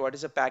package, right? What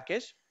is a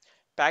package?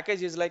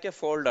 Package is like a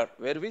folder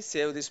where we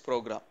save this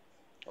program.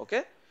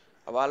 Okay,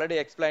 I've already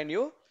explained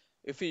you.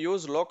 If we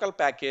use local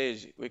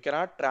package, we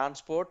cannot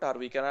transport or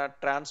we cannot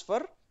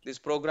transfer this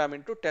program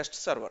into test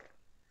server,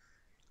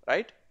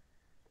 right?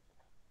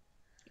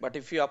 But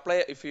if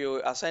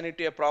you assign it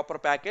to a proper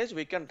package,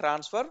 we can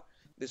transfer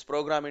this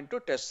program into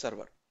test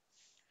server.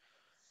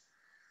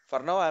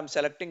 For now, I am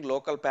selecting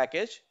local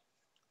package.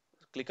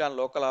 Click on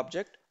local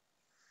object.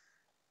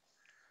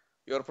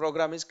 Your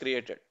program is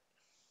created.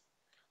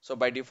 So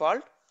by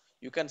default,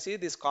 you can see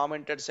this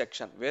commented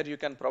section where you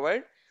can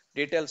provide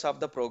details of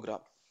the program.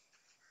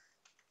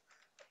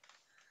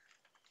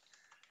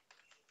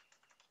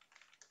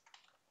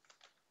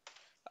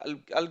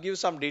 I'll give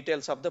some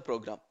details of the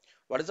program.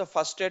 What is the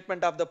first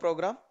statement of the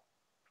program?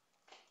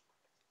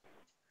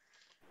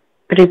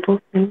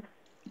 Report name.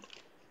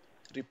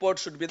 Report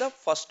should be the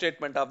first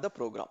statement of the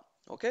program.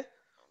 Okay.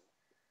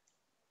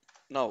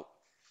 Now,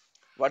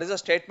 what is the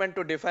statement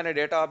to define a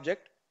data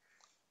object?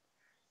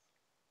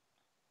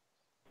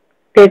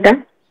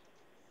 Data.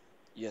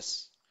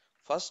 Yes.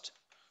 First,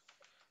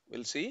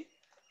 we'll see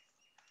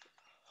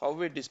how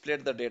we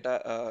displayed the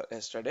data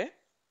yesterday.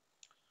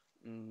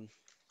 Mm,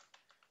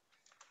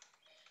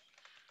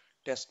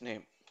 Test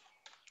name.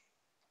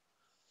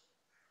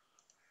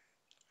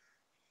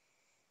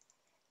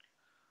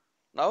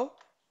 Now,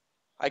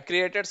 I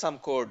created some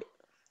code.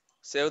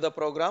 Save the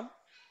program.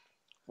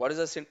 What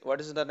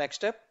is the next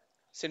step?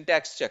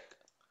 Syntax check.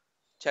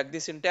 Check the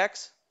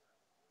syntax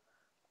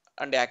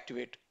and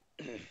activate.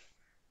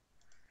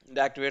 And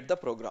activate the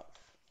program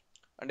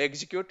and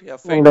execute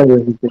F8. And I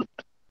execute.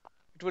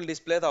 It will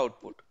display the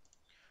output.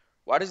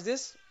 What is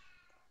this?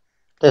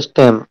 Test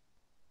time.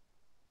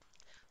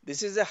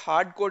 This is a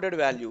hard coded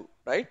value,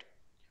 right?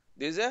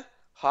 This is a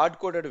hard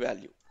coded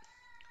value.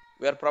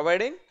 We are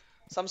providing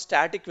some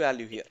static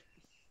value here.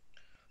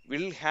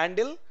 We will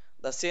handle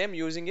the same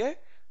using a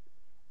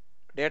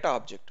data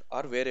object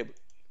or variable.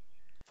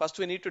 First,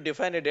 we need to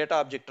define a data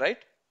object, right?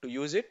 To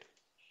use it,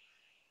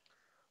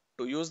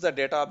 to use the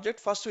data object,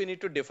 first we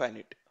need to define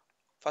it.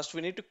 First,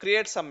 we need to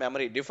create some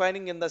memory.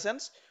 Defining in the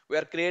sense we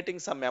are creating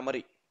some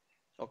memory.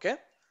 Okay.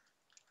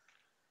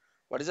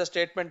 What is the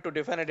statement to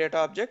define a data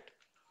object?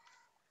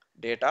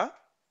 Data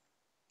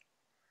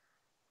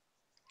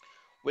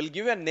will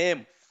give a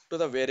name to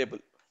the variable.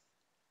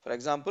 For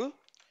example,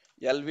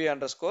 LV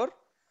underscore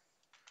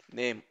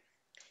name.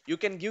 You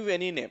can give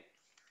any name.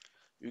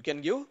 You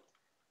can give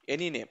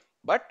any name,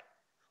 but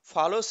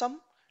follow some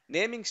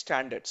naming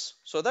standards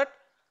so that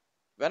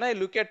when I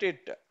look at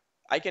it,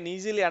 I can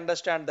easily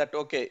understand that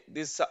okay,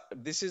 this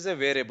is a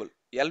variable.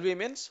 LV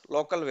means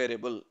local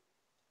variable,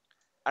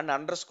 and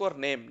underscore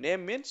name.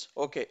 Name means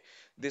okay,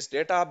 this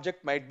data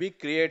object might be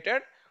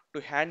created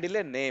to handle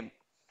a name.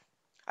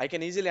 I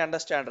can easily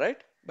understand, right?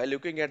 By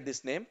looking at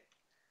this name.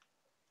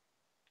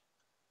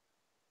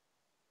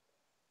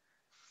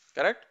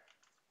 Correct?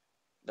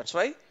 That's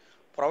why Yes,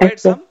 provide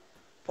sir. some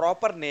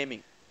proper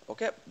naming.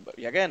 Okay. But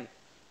again,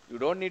 you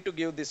don't need to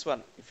give this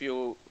one. If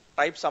you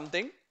type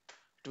something,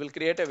 it will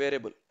create a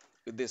variable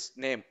with this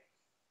name.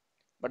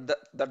 But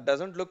that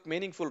doesn't look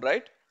meaningful,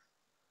 right?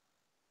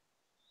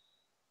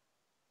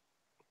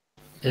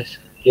 Yes.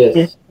 Yes.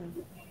 Yes.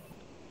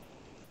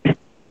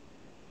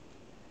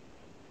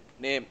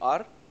 Name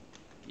or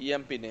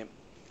EMP name,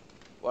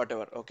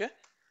 whatever. Okay.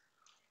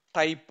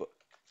 Type.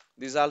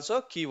 This is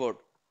also keyword.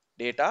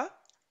 Data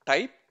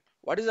type.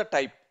 What is the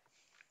type?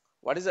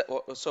 What is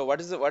so what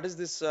is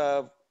this?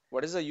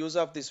 What is the use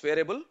of this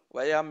variable?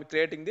 Why I am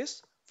creating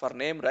this? For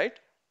name, right?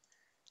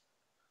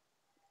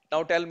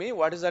 Now tell me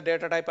what is the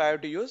data type I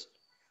have to use?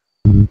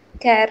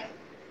 Care.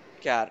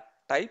 Char.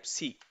 Type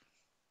C.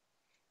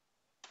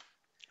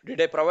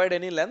 Did I provide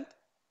any length?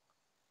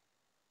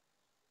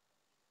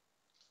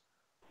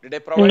 Did I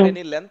provide No.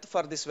 any length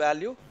for this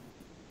value?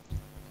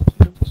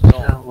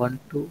 No. 1,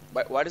 2.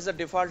 But what is the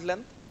default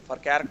length for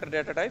character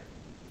data type?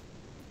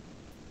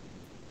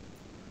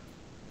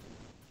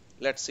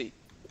 Let's see.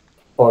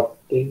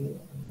 40.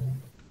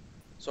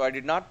 So I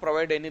did not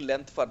provide any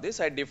length for this.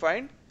 I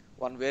defined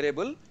one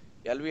variable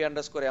LV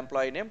underscore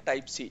employee name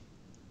type C.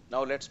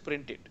 Now let's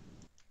print it.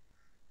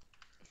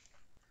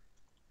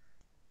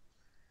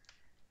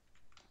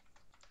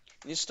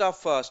 Instead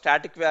of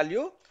static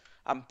value,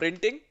 I'm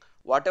printing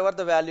whatever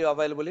the value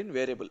available in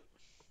variable.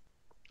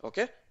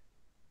 Okay.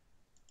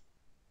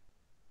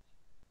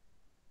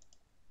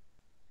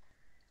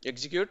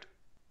 Execute.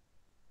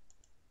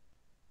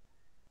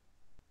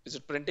 Is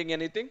it printing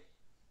anything?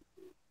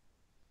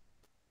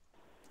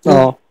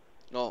 No.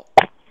 No,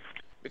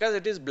 because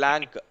it is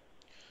blank.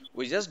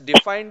 We just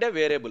defined a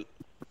variable.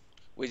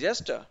 We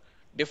just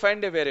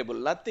defined a variable.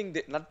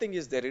 Nothing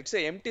is there. It's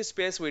a empty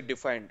space we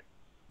defined.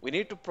 We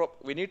need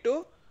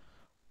to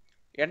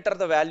enter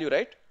the value,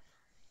 right?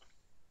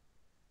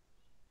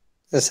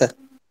 Yes, sir.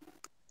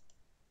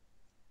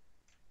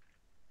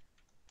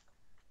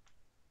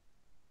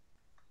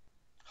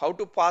 How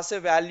to pass a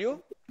value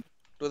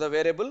to the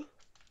variable?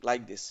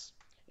 Like this.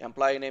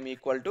 Employee name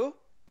equal to,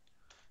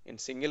 in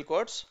single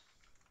quotes,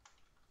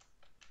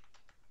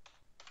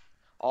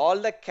 all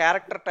the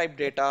character type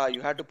data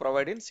you have to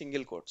provide in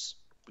single quotes.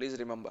 Please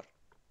remember.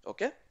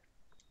 Okay.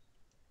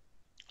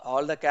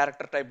 All the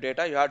character type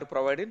data you have to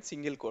provide in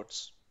single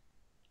quotes.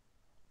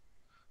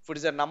 If it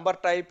is a number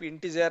type,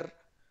 integer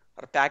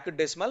or packed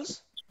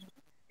decimals,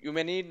 you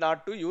may need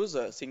not to use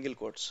single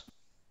quotes.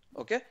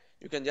 Okay.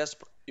 You can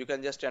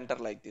just enter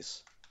like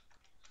this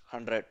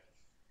 100.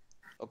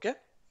 Okay.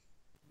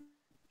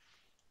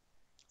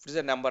 If it is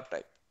a number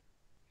type.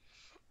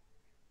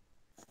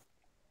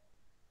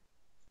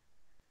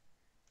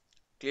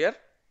 Clear?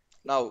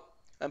 Now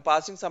I'm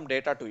passing some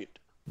data to it.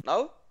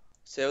 Now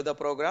save the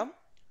program,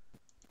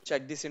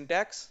 check the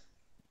syntax.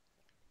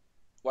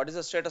 What is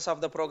the status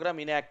of the program?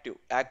 Inactive.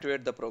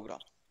 Activate the program.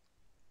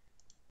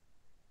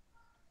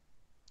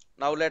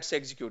 Now let's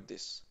execute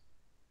this.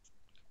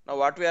 Now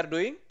what we are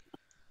doing?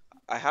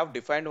 I have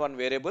defined one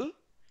variable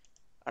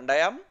and I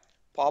am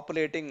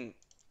populating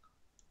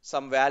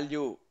some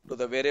value to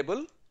the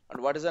variable.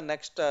 And what is the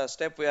next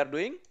step we are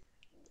doing?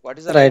 What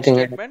is the right Writing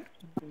it statement?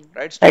 Right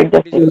Right,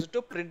 statement is just used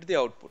to print the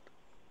output.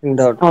 in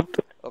the output.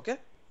 output. Okay.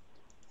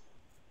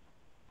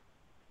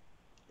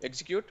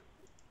 Execute.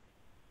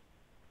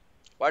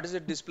 What is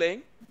it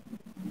displaying?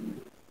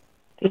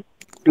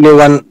 Only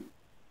one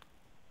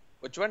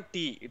Which one?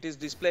 T. It is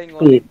displaying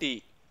only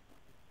T.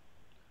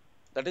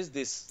 That is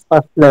this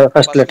first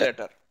first letter.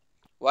 letter.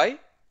 Why?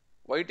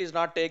 Why it is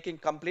not taking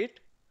complete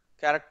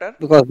Character.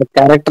 Because the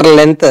character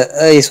length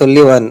is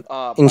only one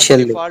But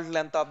initially. default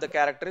length of the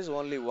character is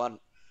only 1.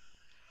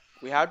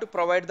 We have to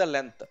provide the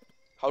length.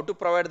 How to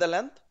provide the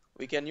length?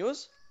 We can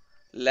use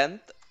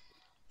length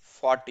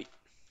 40.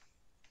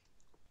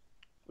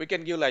 We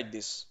can give like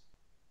this.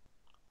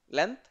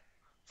 Length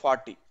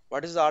 40.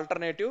 What is the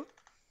alternative?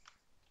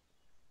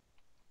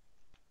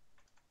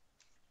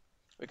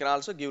 We can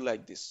also give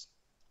like this.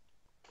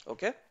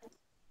 Okay.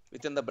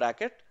 Within the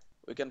bracket,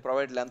 we can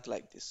provide length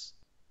like this.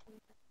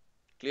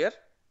 Clear?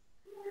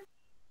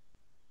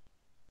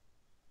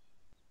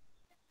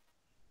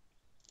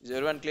 Is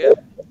everyone clear?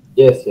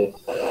 Yes, yes.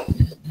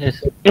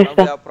 Yes. Yes, Now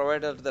we sir. have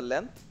provided the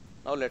length.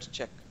 Now let's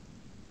check.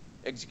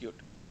 Execute.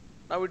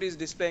 Now it is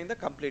displaying the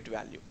complete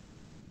value.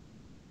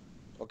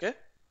 Okay.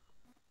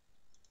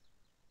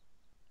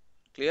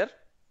 Clear?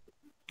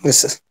 Yes,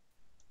 sir.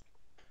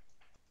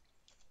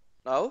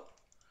 Now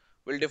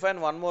we'll define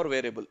one more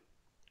variable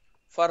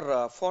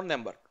for phone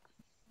number.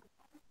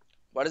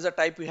 What is the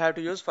type we have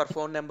to use for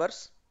phone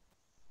numbers?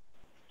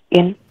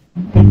 In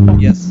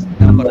Yes,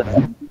 number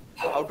type.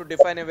 How to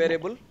define a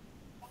variable?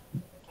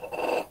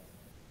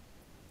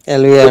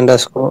 LV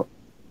underscore.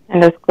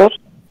 underscore.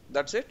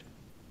 That's it.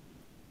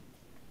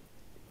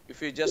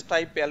 If you just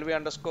type LV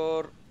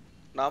underscore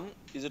num,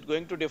 is it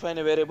going to define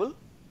a variable?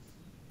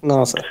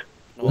 No, sir.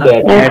 No.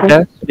 Data.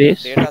 Data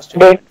space. Data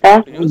statement. We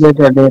have to use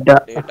Data.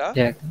 data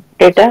Data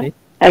Data space.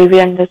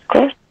 LV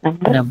underscore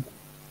number. Num.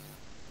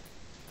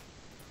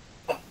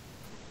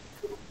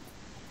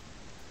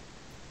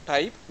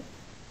 type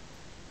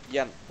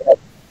n.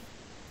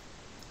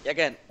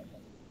 Again,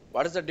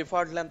 what is the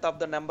default length of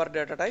the number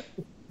data type?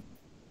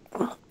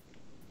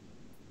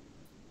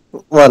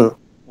 1.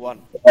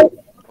 1.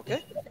 Okay.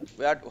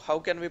 How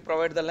can we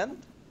provide the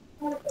length?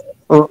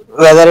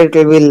 Whether it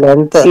will be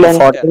length Length.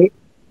 40,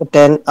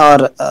 10 or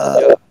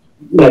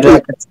Yeah.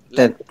 brackets 10.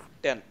 Length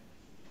 10.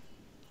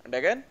 And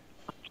again,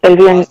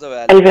 LV pass the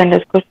value. LV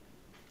underscore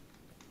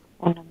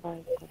phone number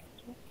equals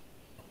to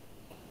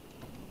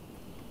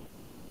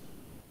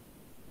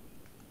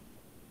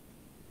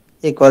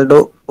Equal to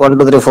 1,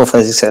 2, 3, 4,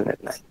 5, 6, 7,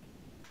 8, 9.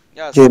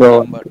 Yeah, some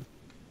 0. number.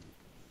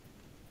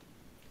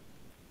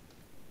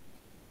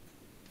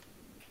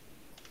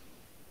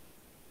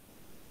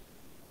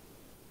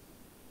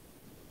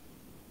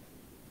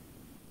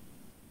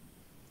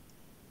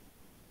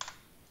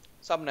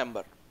 Some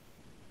number.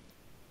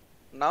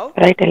 Now,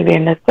 right LV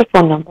underscore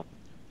phone number.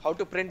 how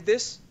to print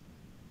this?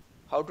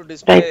 How to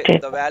display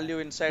Right. the value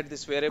inside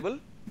this variable?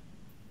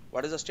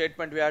 What is the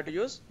statement we have to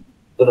use?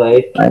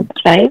 Right.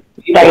 Right.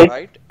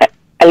 Right.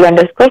 LV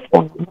underscore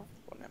phone number.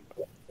 Phone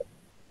number.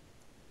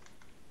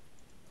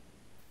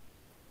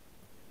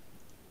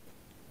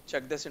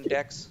 Check the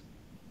syntax.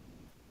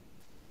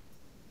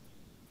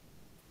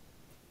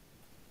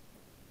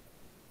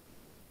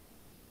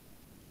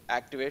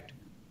 Activate.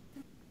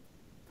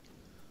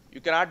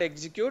 You cannot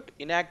execute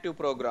inactive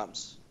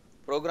programs.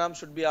 Programs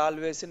should be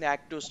always in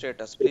active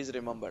status. Please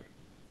remember.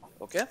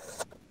 Okay.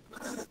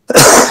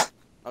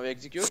 Now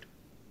execute.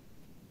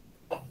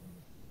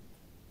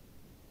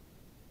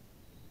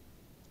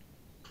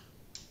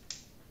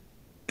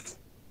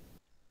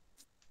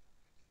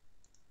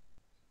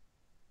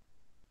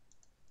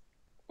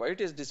 Why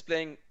it is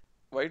displaying?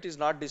 Why it is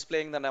not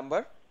displaying the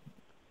number?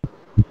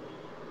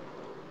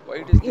 Why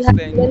it is You have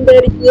displaying? given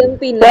their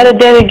EMP Sir, number.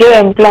 they will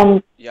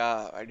give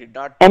Yeah, I did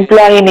not change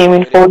employee the name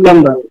in variable. phone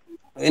number.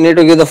 We need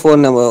to give the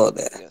phone number over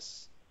there.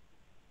 Yes.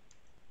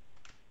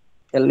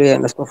 LV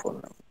underscore phone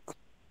number.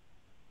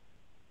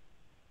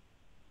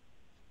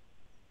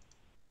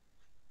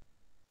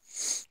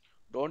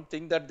 Don't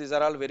think that these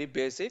are all very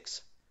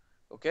basics.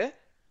 Okay.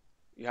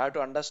 You have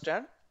to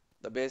understand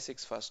the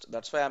basics first.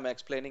 That's why I'm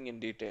explaining in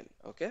detail.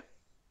 Okay.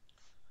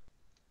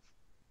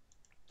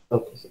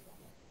 Okay, sir.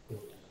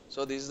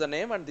 So this is the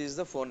name and this is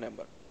the phone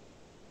number.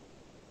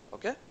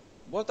 Okay.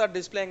 Both are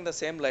displaying the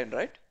same line,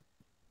 right?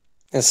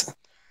 Yes, sir.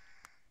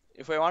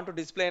 If I want to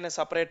display in a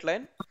separate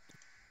line,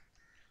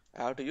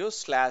 I have to use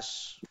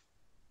slash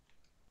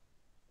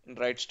in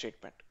write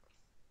statement.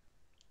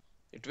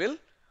 It will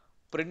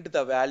print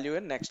the value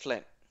in next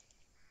line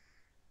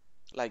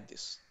like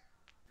this.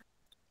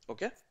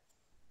 Okay.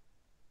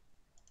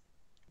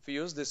 If you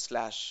use this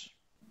slash.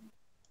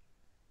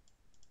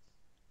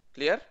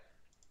 Clear?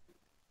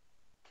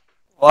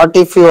 What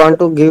if you want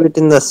to give it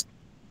in the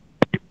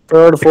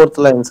third, fourth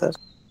line, sir?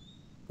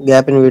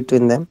 Gap in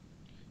between them.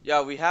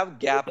 Yeah, we have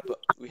gap.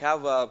 We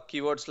have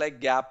keywords like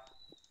gap.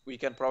 We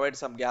can provide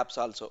some gaps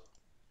also.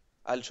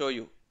 I'll show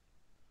you.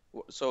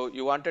 So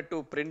you wanted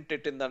to print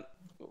it in the.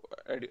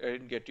 I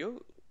didn't get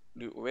you.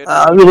 Where do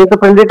you We need? need to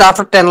print it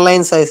after 10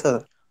 lines,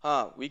 sir.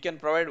 We can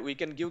provide. We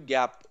can give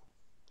gap.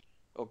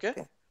 Okay.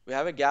 Okay. We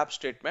have a gap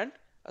statement,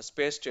 a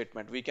space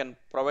statement. We can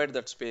provide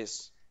that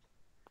space.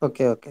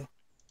 Okay, okay.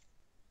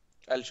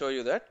 I'll show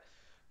you that.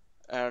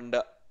 And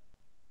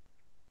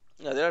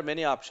yeah, there are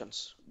many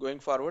options. Going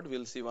forward,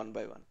 we'll see one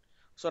by one.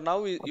 So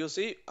now you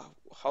see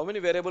how many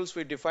variables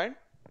we defined?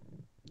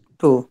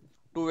 2.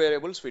 2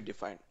 variables we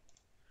defined.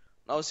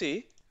 Now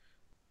see,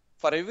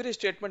 For every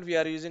statement we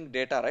are using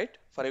data, right?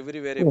 For every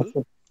Yes, variable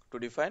sir. to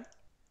define.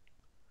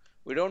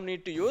 We don't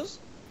need to use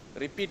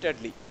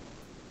repeatedly.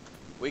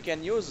 We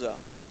can use a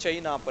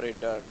chain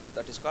operator,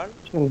 that is called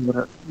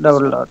this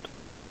Double one. dot.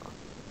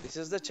 This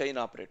is the chain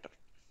operator.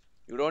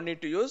 You don't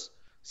need to use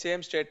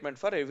same statement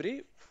for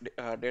every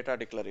data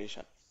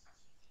declaration.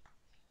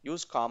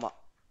 Use comma.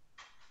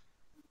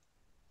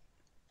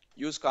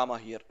 Use comma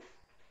here.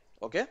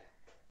 Okay.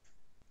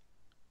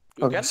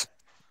 You Okay, can sir.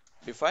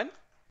 define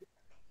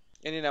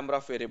any number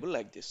of variable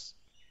like this.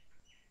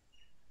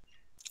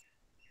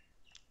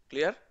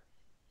 Clear?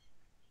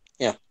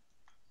 Yeah.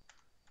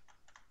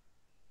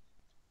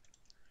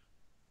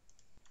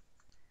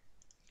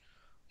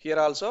 Here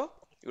also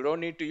you don't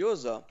need to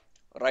use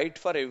write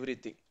for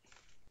everything.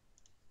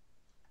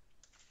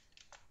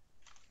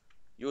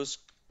 Use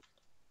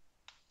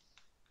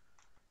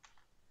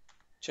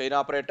chain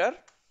operator,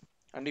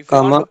 and if you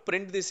want Comma. to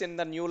print this in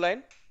the new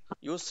line,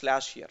 use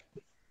slash here.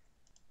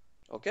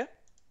 Okay.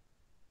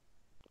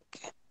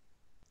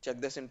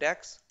 Check the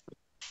syntax.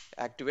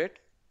 Activate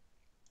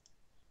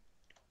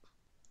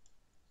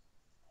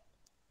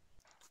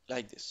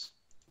like this.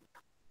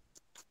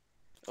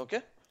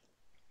 Okay.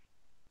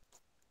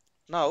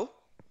 Now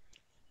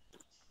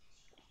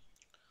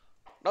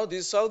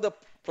this is how the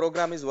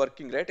program is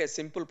working, right? A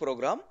simple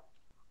program.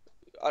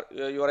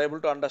 You are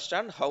able to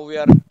understand how we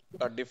are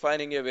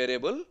defining a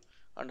variable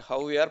and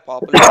how we are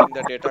populating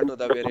the data to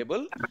the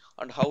variable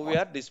and how we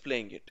are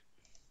displaying it,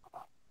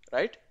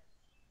 right?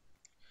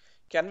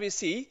 Can we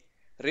see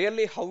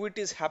really how it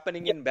is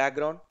happening in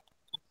background?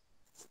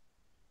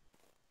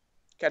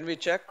 Can we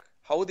check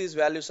how these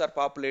values are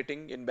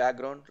populating in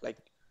background? Like,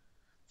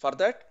 for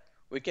that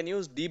we can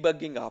use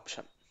debugging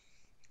option.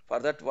 For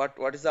that,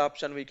 what is the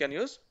option we can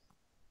use?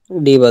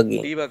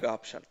 Debugging. Debug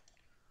option.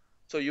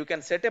 So you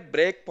can set a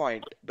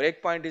breakpoint.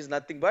 Breakpoint is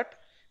nothing but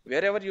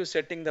wherever you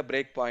setting the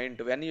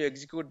breakpoint, when you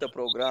execute the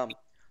program,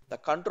 the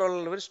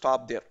controller will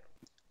stop there.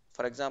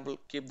 For example,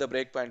 keep the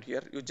breakpoint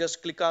here. You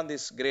just click on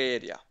this gray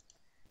area.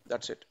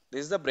 That's it.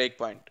 This is the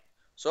breakpoint.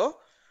 So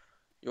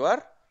you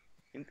are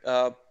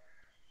uh,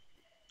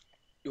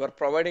 you are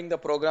providing the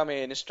program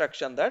a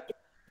instruction that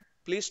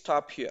please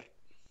stop here,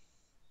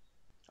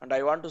 and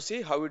I want to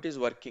see how it is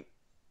working.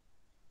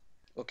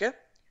 Okay,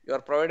 you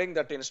are providing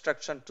that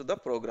instruction to the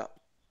program.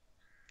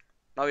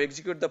 Now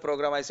execute the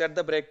program. I set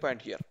the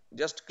breakpoint here.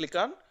 Just click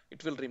on,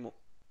 it will remove.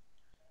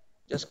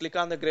 Just click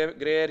on the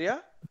gray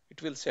area,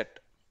 it will set.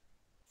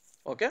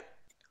 Okay.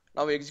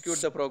 Now execute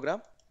the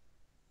program.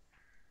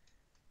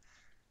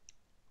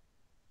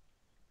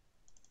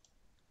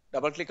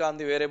 Double click on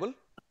the variable.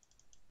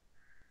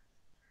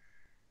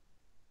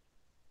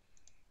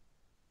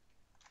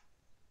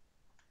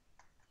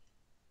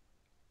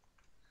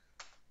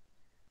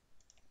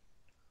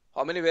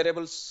 How many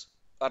variables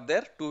are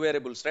there? Two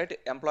variables, right?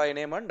 Employee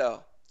name and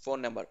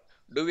phone number.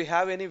 Do we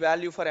have any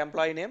value for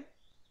employee name?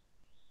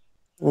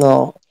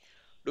 No.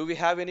 Do we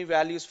have any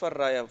values for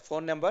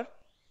phone number?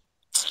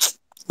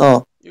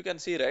 No. You can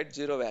see, right?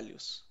 Zero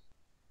values.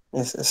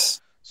 Yes,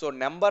 yes. So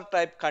number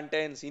type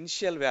contains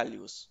initial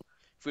values.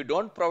 If we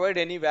don't provide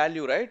any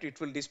value, right, it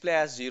will display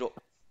as 0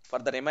 for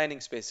the remaining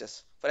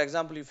spaces. For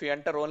example, if you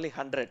enter only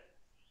 100,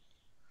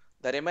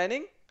 the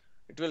remaining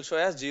it will show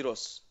as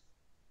zeros.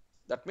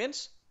 That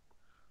means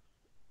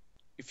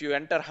if you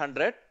enter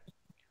 100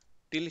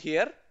 till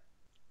here,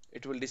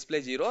 it will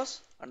display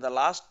zeros, and the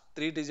last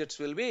 3 digits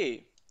will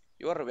be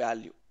your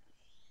value.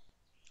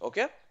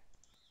 Okay.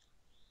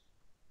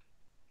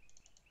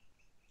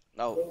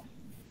 Now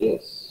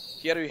Yes.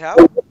 here we have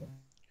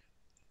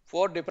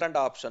 4 different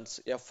options: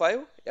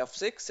 F5,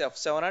 F6,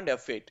 F7 and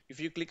F8. If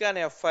you click on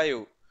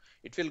F5,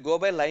 it will go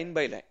by line,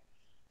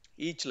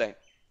 each line.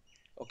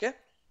 Okay.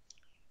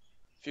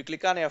 If you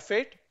click on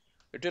F8,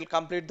 it will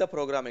complete the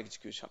program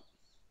execution.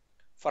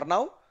 For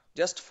now,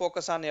 just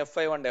focus on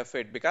F5 and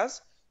F8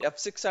 because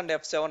F6 and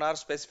F7 are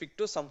specific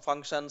to some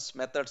functions,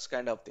 methods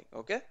kind of thing.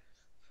 Okay.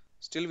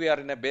 Still we are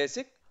in a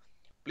basic.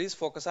 Please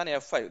focus on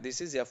F5.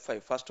 This is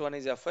F5. First one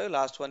is F5,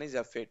 last one is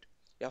F8.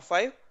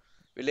 F5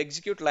 will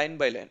execute line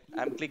by line.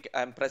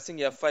 I'm pressing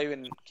F5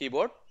 in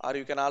keyboard, or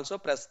you can also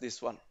press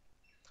this one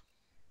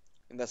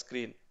in the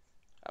screen.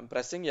 I'm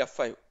pressing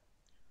F5.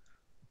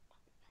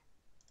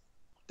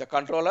 The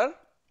controller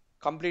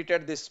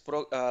completed this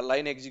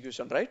line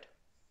execution, right?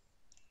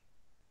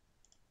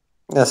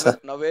 Yes, sir.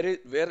 Now where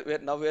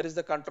is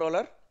the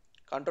controller?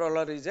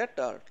 Controller is at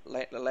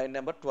line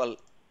number 12.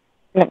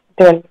 No,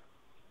 12.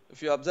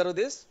 If you observe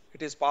this,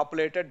 it is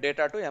populated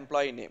data to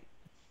employee name,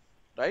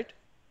 right?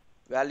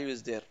 Value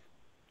is there.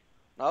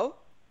 Now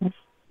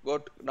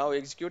now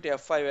execute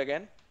F5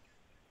 again.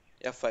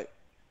 F5.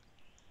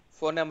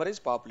 Phone number is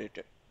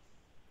populated.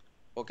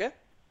 Okay.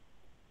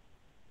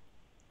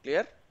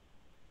 Clear?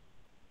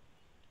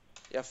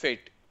 F8.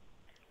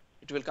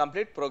 It will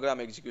complete program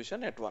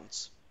execution at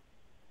once.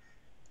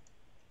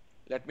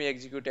 Let me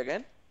execute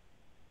again.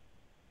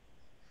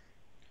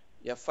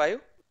 F5.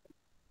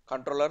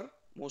 Controller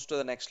moves to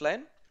the next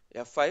line.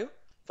 F5.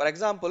 For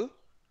example,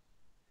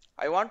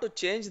 I want to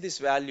change this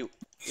value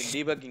in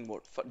debugging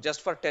mode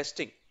just for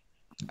testing.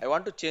 I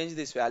want to change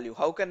this value.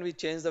 How can we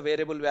change the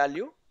variable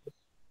value?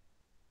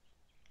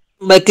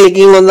 By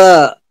clicking on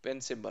the Pen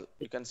symbol.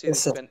 You can see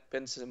yes, this sir.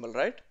 pen symbol,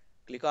 right?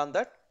 Click on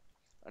that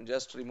and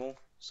just remove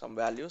some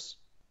values.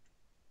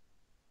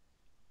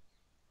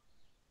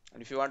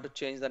 And if you want to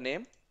change the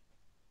name,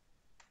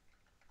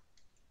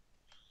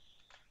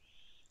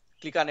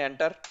 click on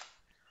enter.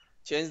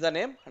 Change the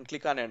name and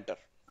click on enter.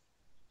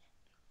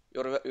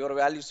 Your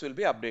values will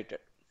be updated.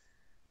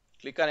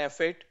 Click on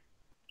F8.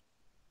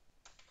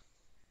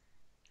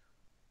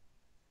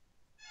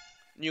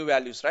 New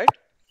values, right?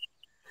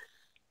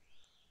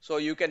 So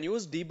you can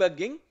use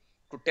debugging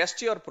to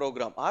test your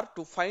program or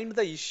to find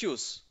the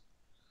issues.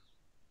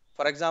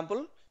 For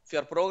example, if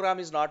your program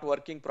is not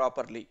working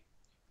properly,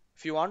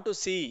 if you want to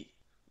see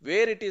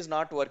where it is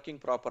not working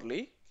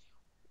properly,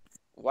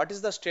 what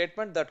is the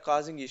statement that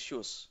causing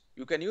issues,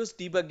 you can use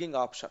debugging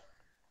option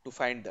to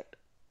find that.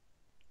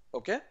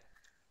 Okay,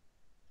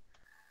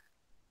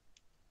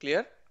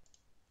 clear?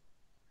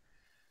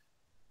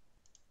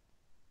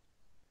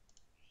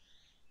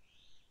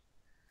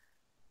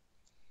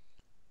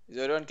 Is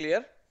everyone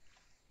clear?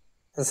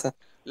 Yes, sir.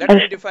 Let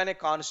me define a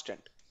constant.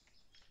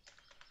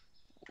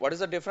 What is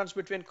the difference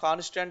between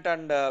constant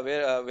and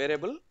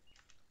variable?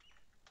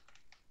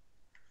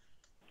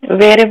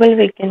 Variable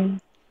we can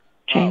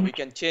We change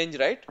can change,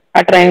 right?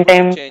 at We are able to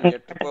runtime. change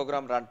at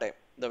program runtime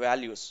the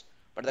values,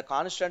 but the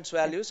constants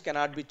values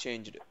cannot be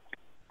changed.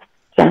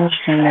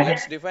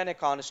 Let's define a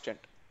constant.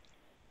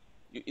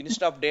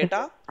 Instead of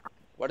data,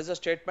 what is the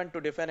statement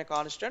to define a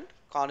constant?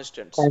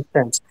 Constants.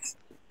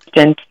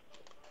 Constant.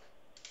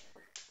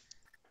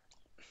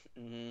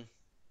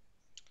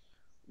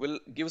 We'll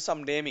give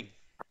some naming,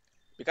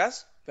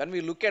 because when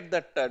we look at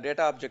that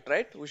data object,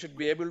 right, we should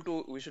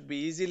be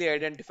easily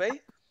identify,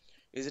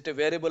 is it a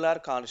variable or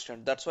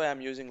constant? That's why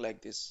I'm using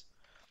like this.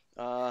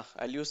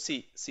 I'll use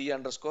C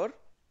underscore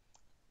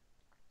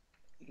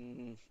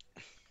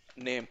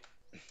name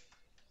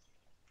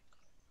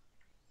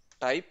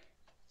type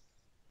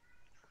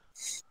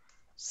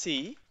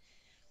C.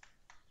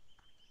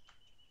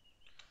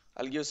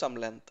 I'll give some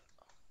length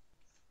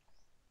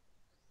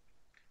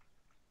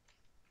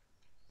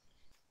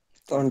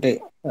 20.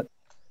 20.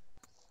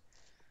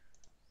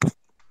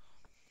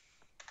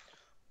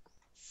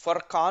 For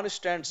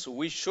constants,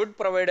 we should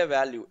provide a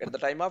value at the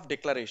time of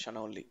declaration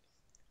only.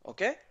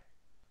 Okay,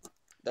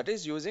 that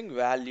is using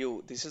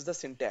value. This is the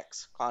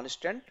syntax: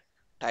 constant,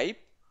 type,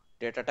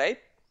 data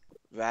type,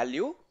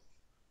 value,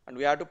 and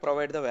we have to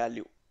provide the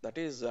value. That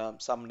is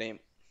some name.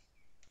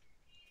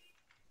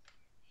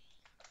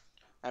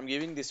 I'm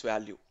giving this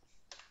value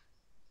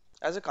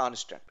as a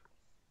constant.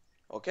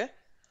 Okay,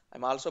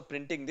 I'm also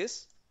printing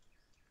this.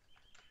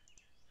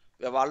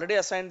 We have already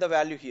assigned the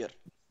value here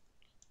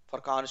for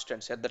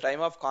constants. At the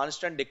time of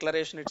constant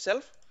declaration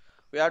itself,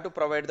 we have to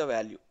provide the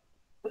value,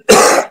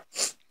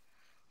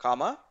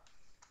 comma,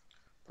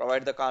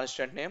 provide the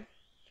constant name,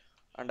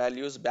 and I'll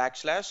use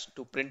backslash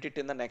to print it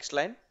in the next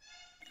line.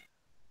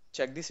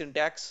 Check the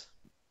syntax.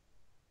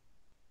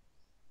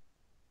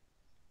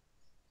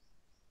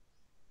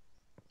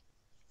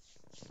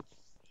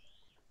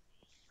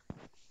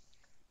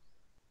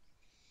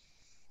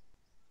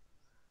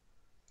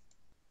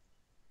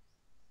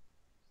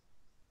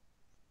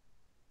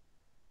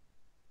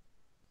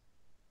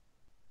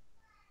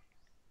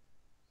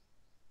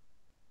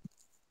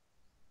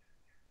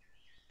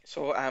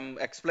 So I'm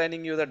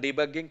explaining you the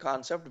debugging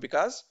concept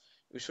because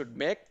you should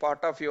make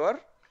part of your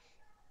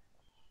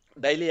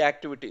daily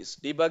activities.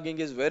 Debugging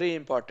is very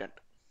important.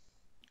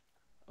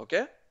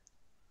 Okay.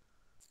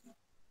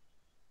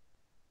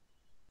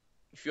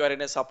 If you are in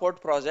a support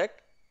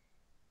project,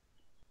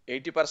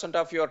 80%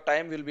 of your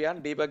time will be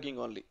on debugging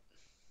only,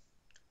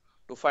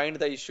 to find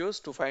the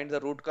issues, to find the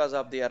root cause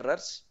of the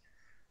errors,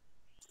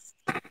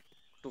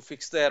 to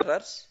fix the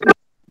errors.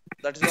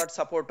 That is what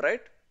support,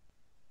 right?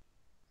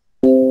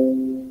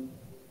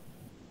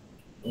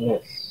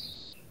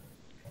 Yes.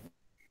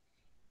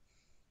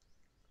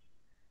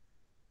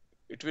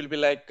 It will be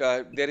like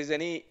there is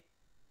any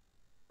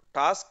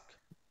task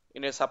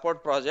in a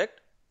support project,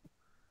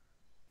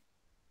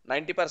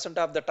 90%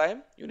 of the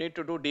time you need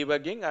to do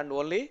debugging, and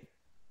only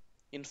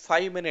in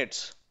 5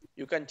 minutes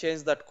you can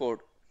change that code.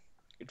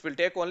 It will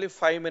take only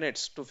 5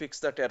 minutes to fix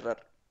that error,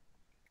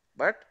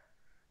 but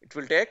it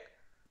will take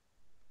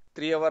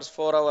 3 hours,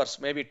 4 hours,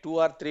 maybe 2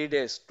 or 3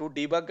 days to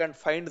debug and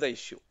find the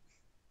issue.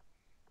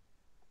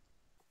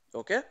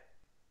 Okay,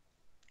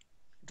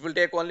 it will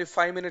take only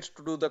 5 minutes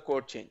to do the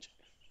code change.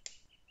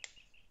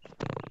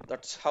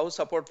 That's how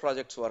support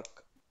projects work.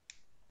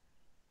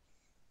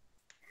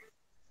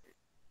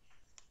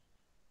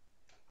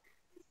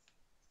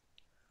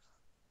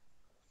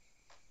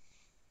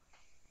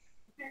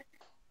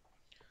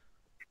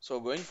 So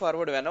going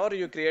forward, whenever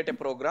you create a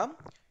program,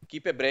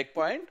 keep a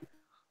breakpoint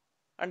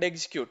and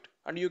execute,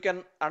 and you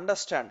can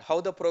understand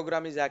how the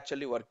program is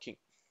actually working.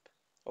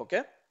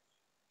 Okay,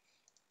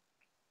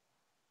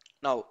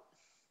 now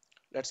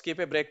let's keep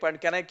a breakpoint.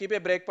 Can I keep a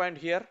breakpoint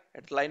here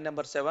at line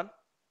number 7?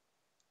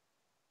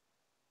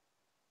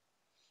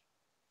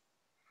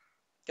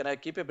 Can I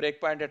keep a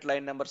breakpoint at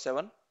line number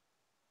 7?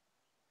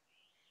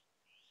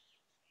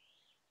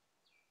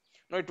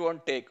 No, it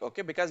won't take,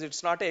 okay, because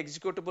it's not a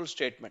executable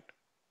statement.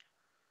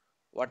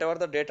 Whatever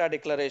the data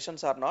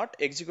declarations are not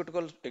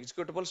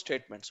executable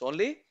statements.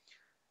 Only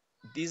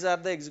these are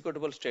the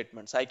executable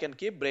statements. I can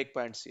keep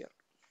breakpoints here.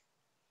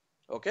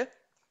 Okay.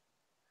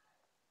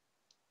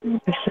 Yes,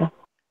 sir.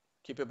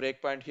 Keep a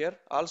breakpoint here.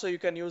 Also, you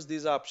can use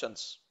these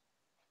options.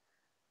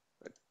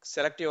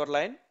 Select your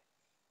line,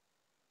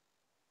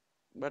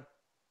 but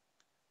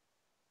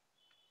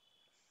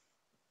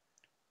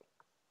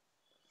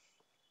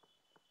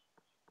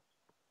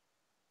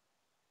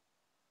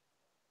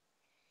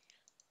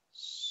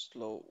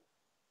slow.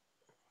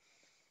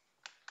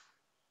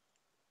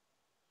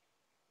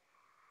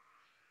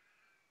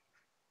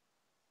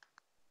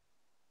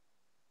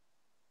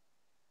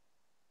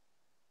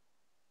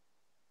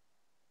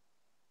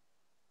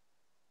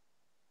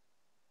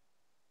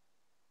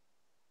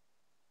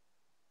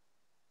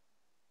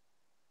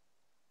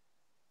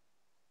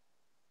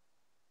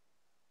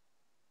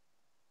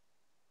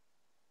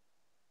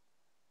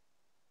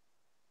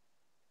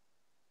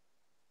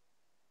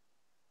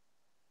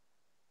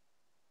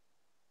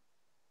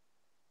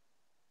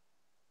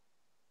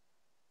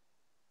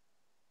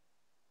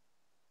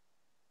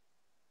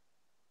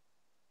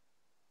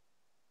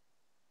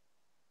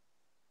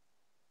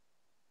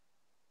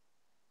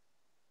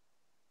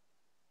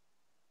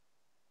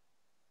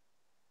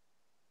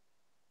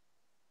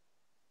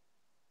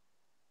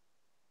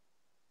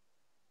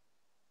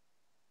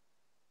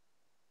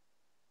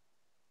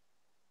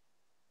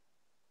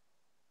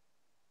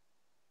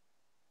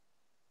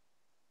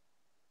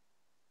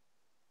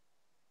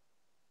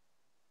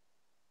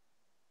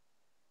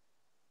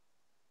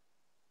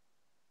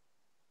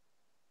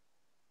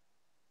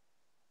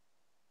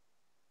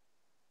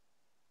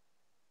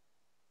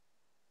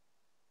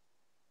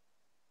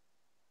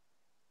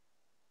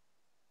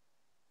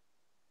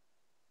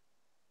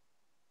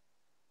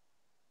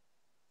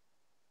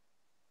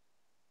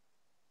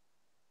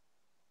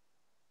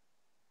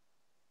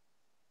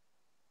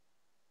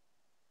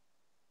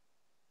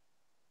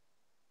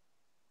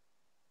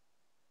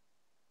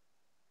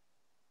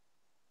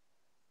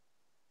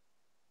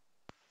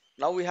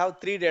 Now we have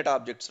 3 data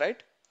objects,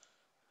 right?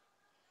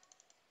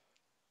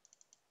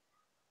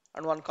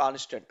 And 1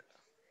 constant,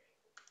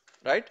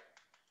 right?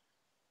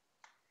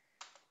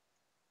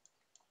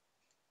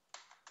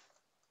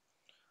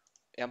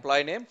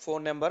 Employee name,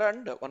 phone number,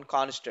 and 1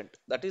 constant.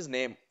 That is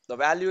name. The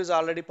value is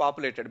already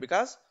populated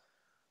because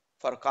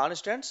for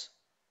constants,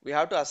 we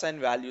have to assign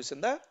values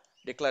in the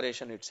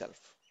declaration itself.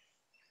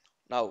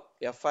 Now,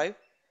 F5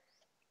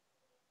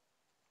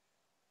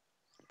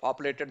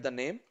 populated the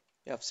name,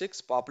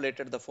 F6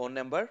 populated the phone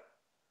number.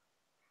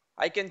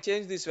 I can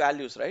change these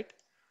values, right?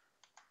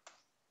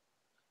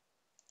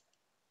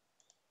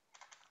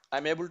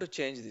 I'm able to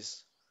change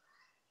this.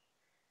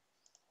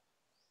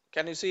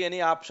 Can you see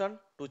any option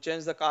to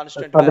change the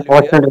constant For the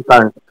value here? constant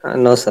we can't.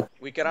 No, sir.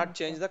 We cannot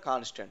change the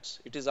constants.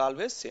 It is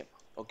always same.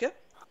 Okay.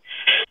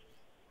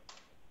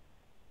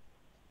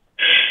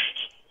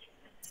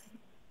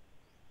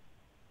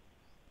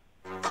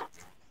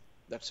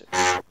 That's it.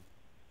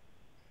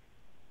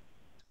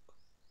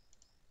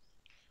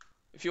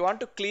 If you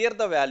want to clear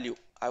the value,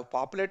 I've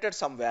populated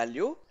some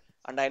value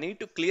and I need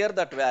to clear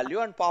that value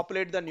and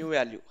populate the new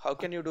value. How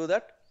can you do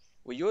that?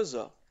 We use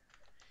a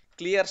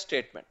clear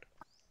statement.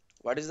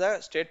 What is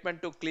the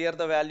statement to clear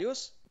the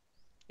values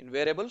in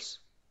variables?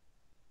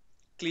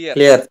 Clear.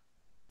 Clear.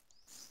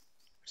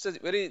 It's a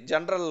very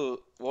general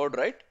word,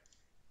 right?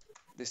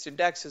 The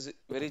syntax is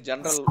very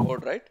general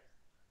word, right?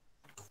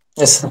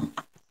 Yes, sir.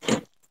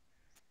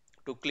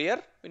 To clear,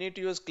 we need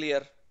to use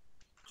clear.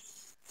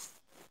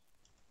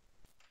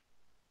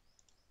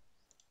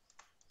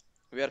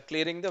 We are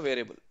clearing the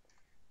variable.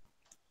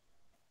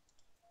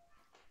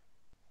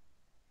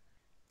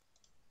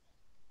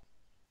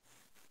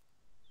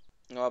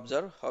 Now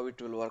observe how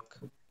it will work.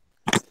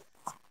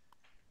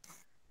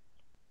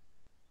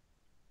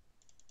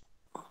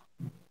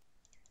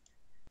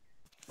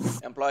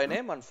 Employee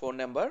name and phone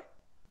number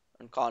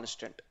and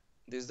constant.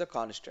 This is the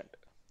constant.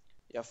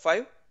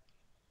 F5.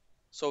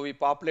 So we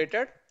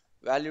populated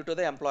value to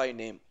the employee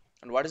name.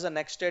 And what is the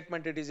next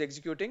statement it is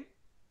executing?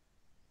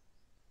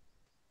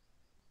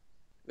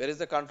 Where is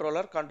the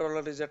controller?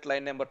 Controller is at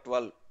line number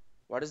 12.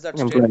 What is that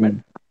statement?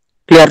 Employment.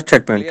 Clear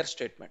statement. Clear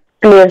statement.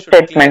 Clear It should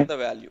clear statement. the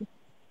value.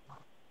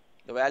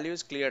 The value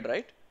is cleared,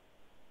 right?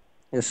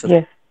 Yes, sir.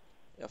 Yes.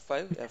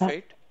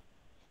 F5,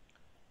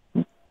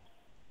 F8.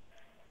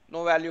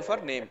 No value for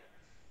name.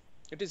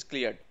 It is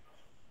cleared.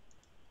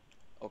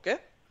 Okay.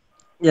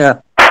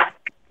 Yeah.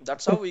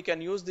 That's how we can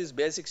use these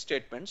basic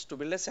statements to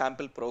build a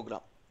sample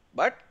program.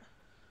 But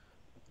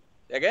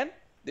again,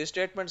 these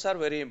statements are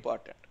very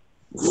important.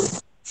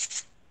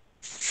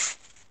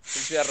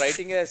 Since we are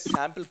writing a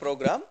sample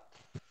program,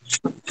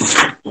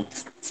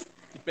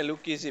 it may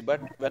look easy,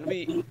 but when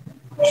we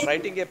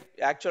writing a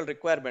actual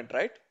requirement,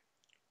 right?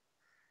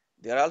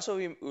 There also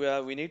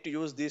we need to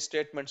use these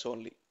statements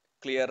only.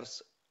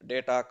 Clears,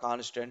 data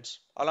constants,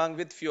 along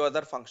with few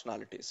other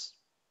functionalities.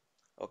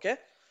 Okay,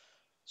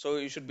 so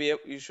you should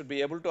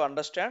be able to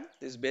understand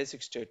these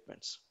basic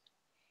statements.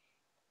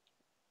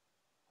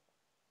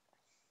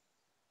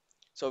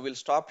 So we'll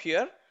stop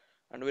here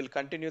and we'll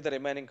continue the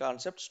remaining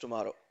concepts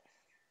tomorrow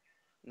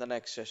in the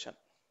next session.